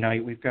Sunday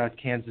night. We've got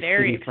Kansas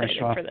City fresh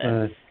off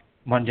the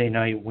Monday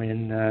night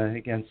win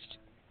against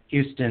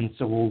Houston,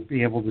 so we'll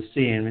be able to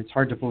see. And it's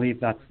hard to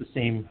believe that's the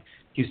same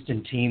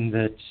Houston team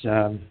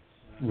that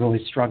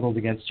really struggled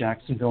against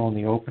Jacksonville in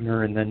the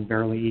opener and then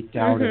barely eked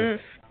out a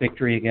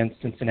victory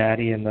against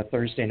Cincinnati in the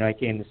Thursday night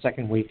game, the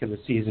second week of the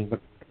season. But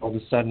all of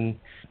a sudden,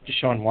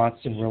 Deshaun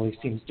Watson really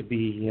seems to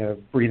be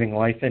breathing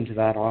life into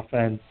that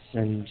offense,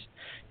 and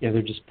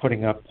they're just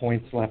putting up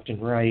points left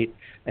and right.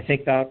 I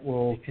think that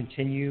will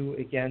continue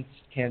against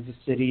Kansas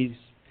City's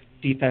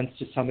defense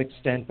to some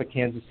extent, but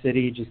Kansas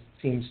City just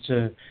seems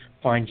to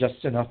find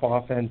just enough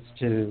offense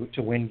to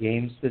win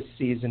games this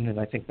season, and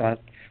I think that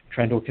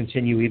trend will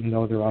continue even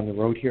though they're on the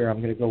road here. I'm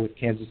going to go with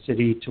Kansas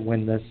City to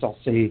win this. I'll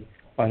say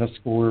final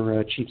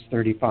score, Chiefs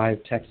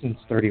 35, Texans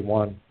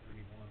 31.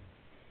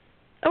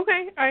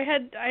 Okay, I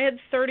had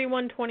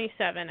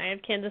 31-27. I have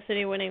Kansas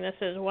City winning this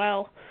as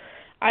well.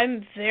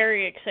 I'm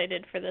very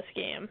excited for this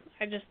game.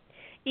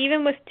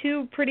 Even with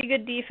 2 pretty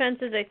good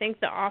defenses, I think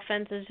the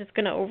offense is just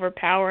going to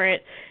overpower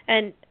it.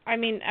 And,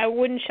 it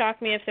wouldn't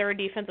shock me if there were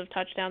defensive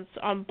touchdowns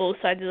on both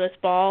sides of this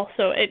ball.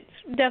 So it's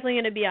definitely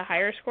going to be a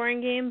higher scoring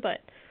game.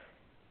 But,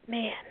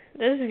 man,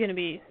 this is going to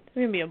be It's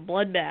going to be a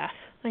bloodbath.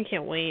 I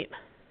can't wait.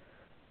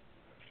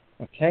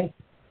 Okay.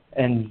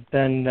 And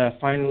then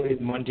finally,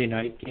 the Monday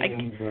night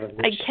game.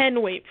 I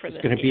can wait for this.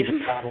 It's going to be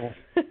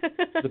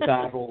the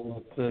battle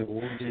of the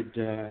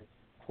wounded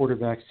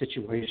quarterback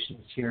situations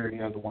here.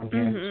 On the one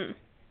hand,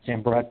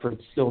 Sam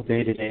Bradford's still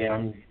day-to-day.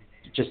 I'm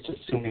just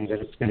assuming that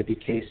it's going to be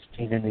Case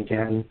Keenum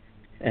again.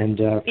 And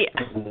for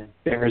the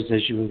Bears,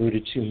 as you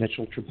alluded to,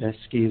 Mitchell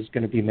Trubisky is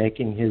going to be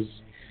making his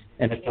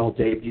NFL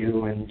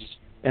debut. And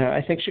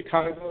I think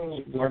Chicago,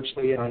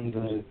 largely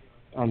on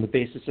the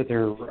basis of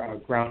their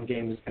ground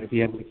game, is going to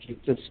be able to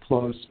keep this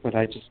close. But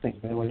I just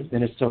think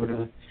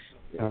Minnesota,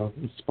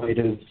 in spite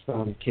of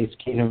Case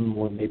Keenum,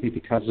 or maybe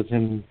because of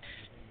him,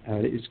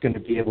 is going to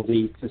be able to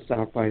eke this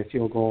out by a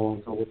field goal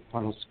and go with the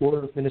final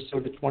score of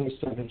Minnesota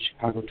 27,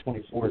 Chicago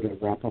 24 to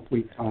wrap up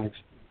Week 5.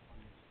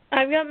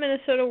 I've got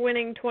Minnesota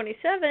winning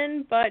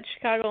 27, but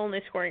Chicago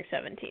only scoring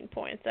 17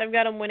 points. I've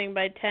got them winning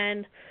by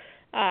 10.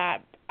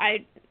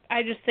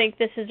 I just think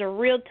this is a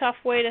real tough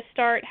way to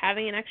start.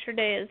 Having an extra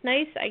day is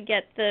nice. I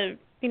get the,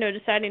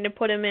 deciding to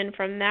put him in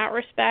from that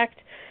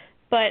respect.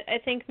 But I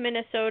think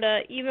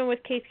Minnesota, even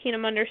with Case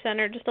Keenum under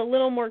center, just a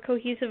little more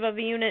cohesive of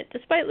a unit.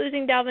 Despite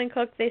losing Dalvin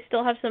Cook, they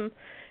still have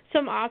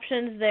some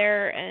options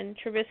there. And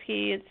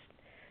Trubisky,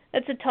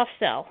 it's a tough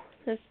sell.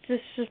 This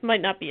just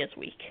might not be as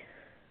weak.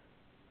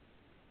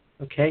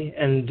 Okay,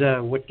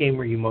 and what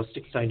game are you most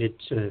excited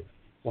to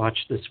watch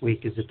this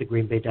week? Is it the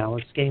Green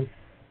Bay-Dallas game?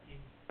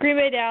 Green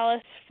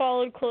Bay-Dallas,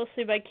 followed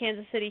closely by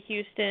Kansas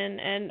City-Houston,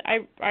 and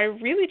I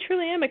really,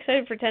 truly am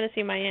excited for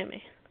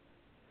Tennessee-Miami.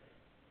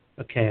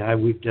 Okay, I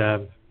would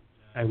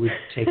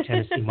take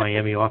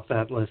Tennessee-Miami off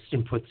that list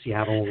and put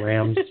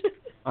Seattle-Rams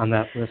on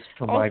that list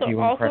for my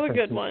viewing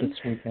preferences this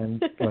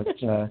weekend. But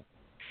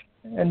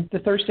and the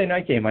Thursday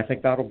night game, I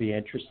think that'll be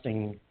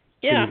interesting.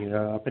 Yeah.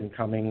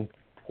 Up-and-coming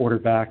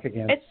quarterback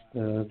against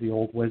the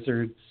old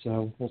Wizards,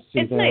 so we'll see.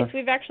 It's nice.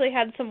 We've actually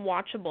had some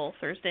watchable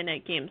Thursday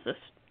night games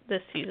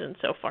this season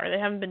so far. There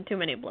haven't been too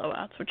many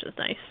blowouts, which is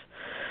nice.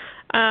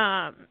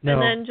 And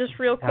then just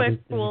real quick,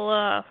 we'll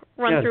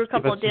run through a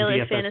couple of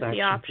daily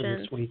fantasy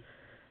options.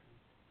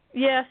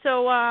 Yeah,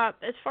 so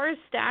as far as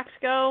stacks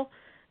go,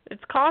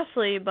 it's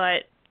costly,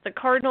 but the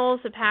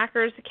Cardinals, the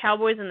Packers, the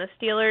Cowboys, and the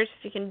Steelers,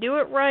 if you can do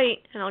it right,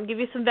 and I'll give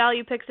you some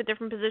value picks at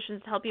different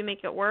positions to help you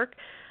make it work,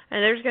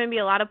 and there's going to be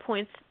a lot of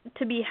points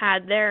to be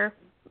had there.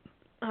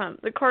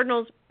 The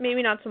Cardinals,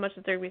 maybe not so much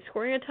that they're going to be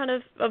scoring a ton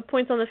of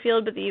points on the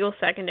field, but the Eagles'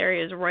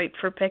 secondary is ripe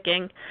for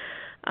picking.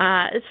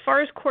 As far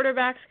as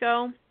quarterbacks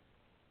go,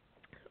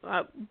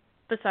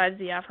 besides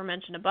the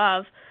aforementioned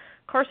above,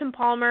 Carson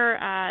Palmer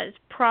is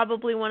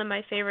probably one of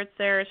my favorites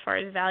there as far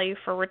as value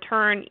for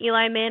return.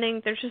 Eli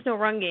Manning, there's just no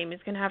run game. He's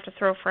going to have to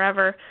throw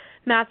forever.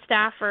 Matt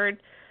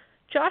Stafford,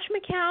 Josh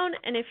McCown,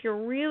 and if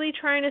you're really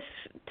trying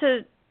to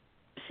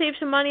save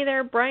some money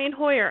there, Brian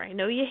Hoyer. I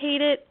know you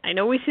hate it. I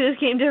know we see this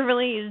game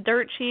differently. He's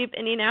dirt cheap.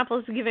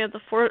 Indianapolis is giving up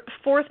the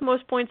fourth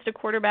most points to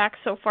quarterbacks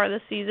so far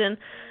this season.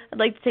 I'd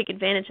like to take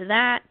advantage of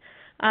that.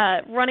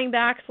 Running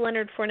backs,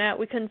 Leonard Fournette,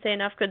 we couldn't say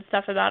enough good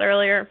stuff about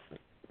earlier.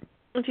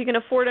 If you can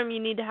afford him, you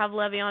need to have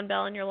Le'Veon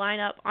Bell in your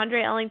lineup.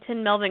 Andre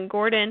Ellington, Melvin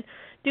Gordon.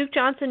 Duke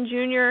Johnson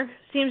Jr.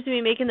 seems to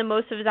be making the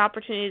most of his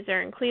opportunities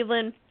there in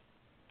Cleveland.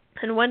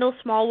 And Wendell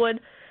Smallwood,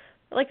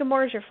 I like him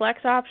more as your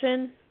flex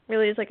option.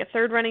 Really is like a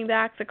third running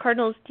back. The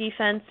Cardinals'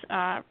 defense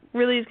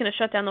really is going to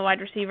shut down the wide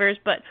receivers.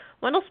 But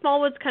Wendell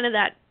Smallwood's kind of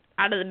that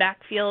out of the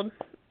backfield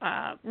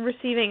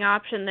receiving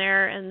option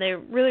there, and they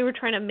really were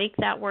trying to make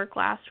that work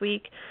last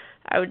week.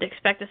 I would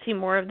expect to see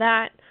more of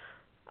that.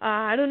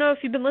 I don't know if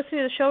you've been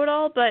listening to the show at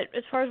all, but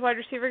as far as wide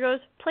receiver goes,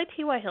 play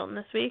T.Y. Hilton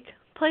this week.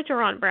 Play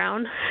Jerron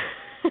Brown.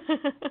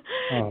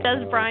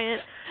 Des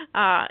Bryant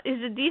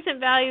is a decent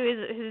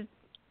value. His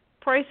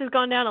price has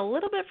gone down a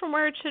little bit from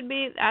where it should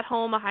be. At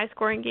home, a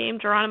high-scoring game.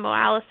 Geronimo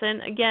Allison,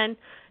 again,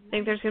 I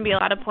think there's going to be a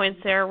lot of points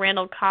there.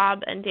 Randall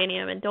Cobb and Danny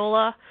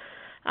Amendola.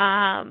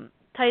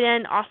 Tight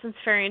end, Austin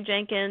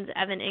Seferian-Jenkins,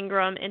 Evan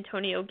Ingram,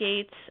 Antonio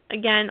Gates.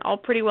 Again, all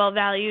pretty well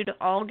valued,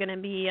 all going to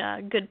be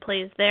good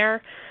plays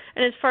there.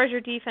 And as far as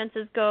your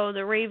defenses go,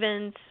 the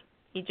Ravens,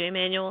 E.J.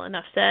 Manuel,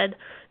 enough said.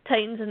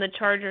 Titans and the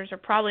Chargers are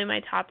probably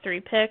my top three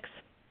picks.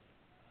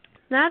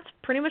 That's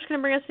pretty much going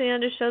to bring us to the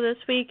end of the show this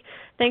week.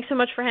 Thanks so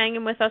much for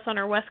hanging with us on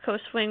our West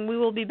Coast swing. We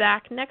will be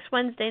back next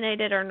Wednesday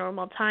night at our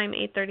normal time,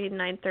 8:30 to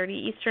 9:30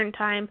 Eastern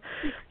Time,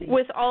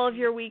 with all of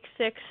your Week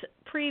 6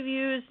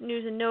 previews,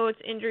 news and notes,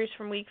 injuries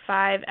from Week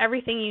 5,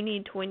 everything you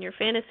need to win your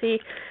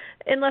fantasy,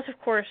 unless, of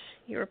course,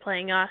 you were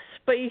playing us.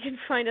 But you can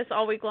find us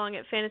all week long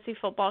at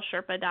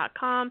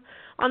fantasyfootballsherpa.com,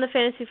 on the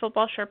Fantasy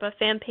Football Sherpa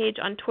fan page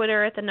on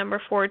Twitter at the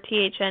number 4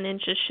 THN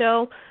Inches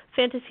Show,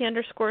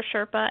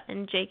 fantasy_Sherpa,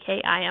 and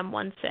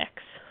JKIM16.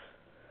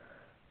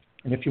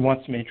 And if you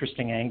want some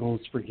interesting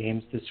angles for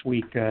games this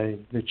week,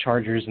 the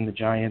Chargers and the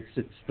Giants,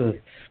 it's the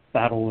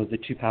battle of the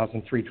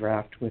 2003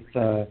 draft with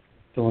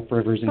Phillip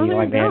Rivers and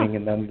Eli Manning,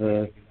 and then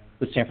the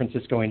San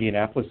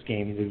Francisco-Indianapolis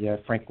game,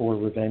 the Frank Gore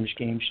revenge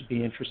game, should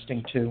be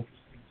interesting too.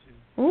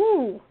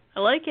 Ooh, I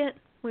like it.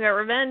 We got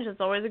revenge.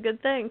 It's always a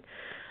good thing.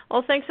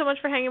 Well, thanks so much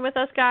for hanging with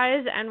us,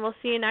 guys, and we'll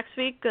see you next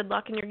week. Good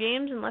luck in your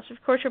games, unless, of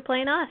course, you're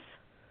playing us.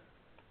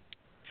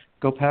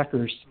 Go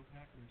Packers.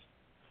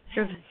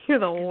 You're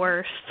the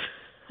worst.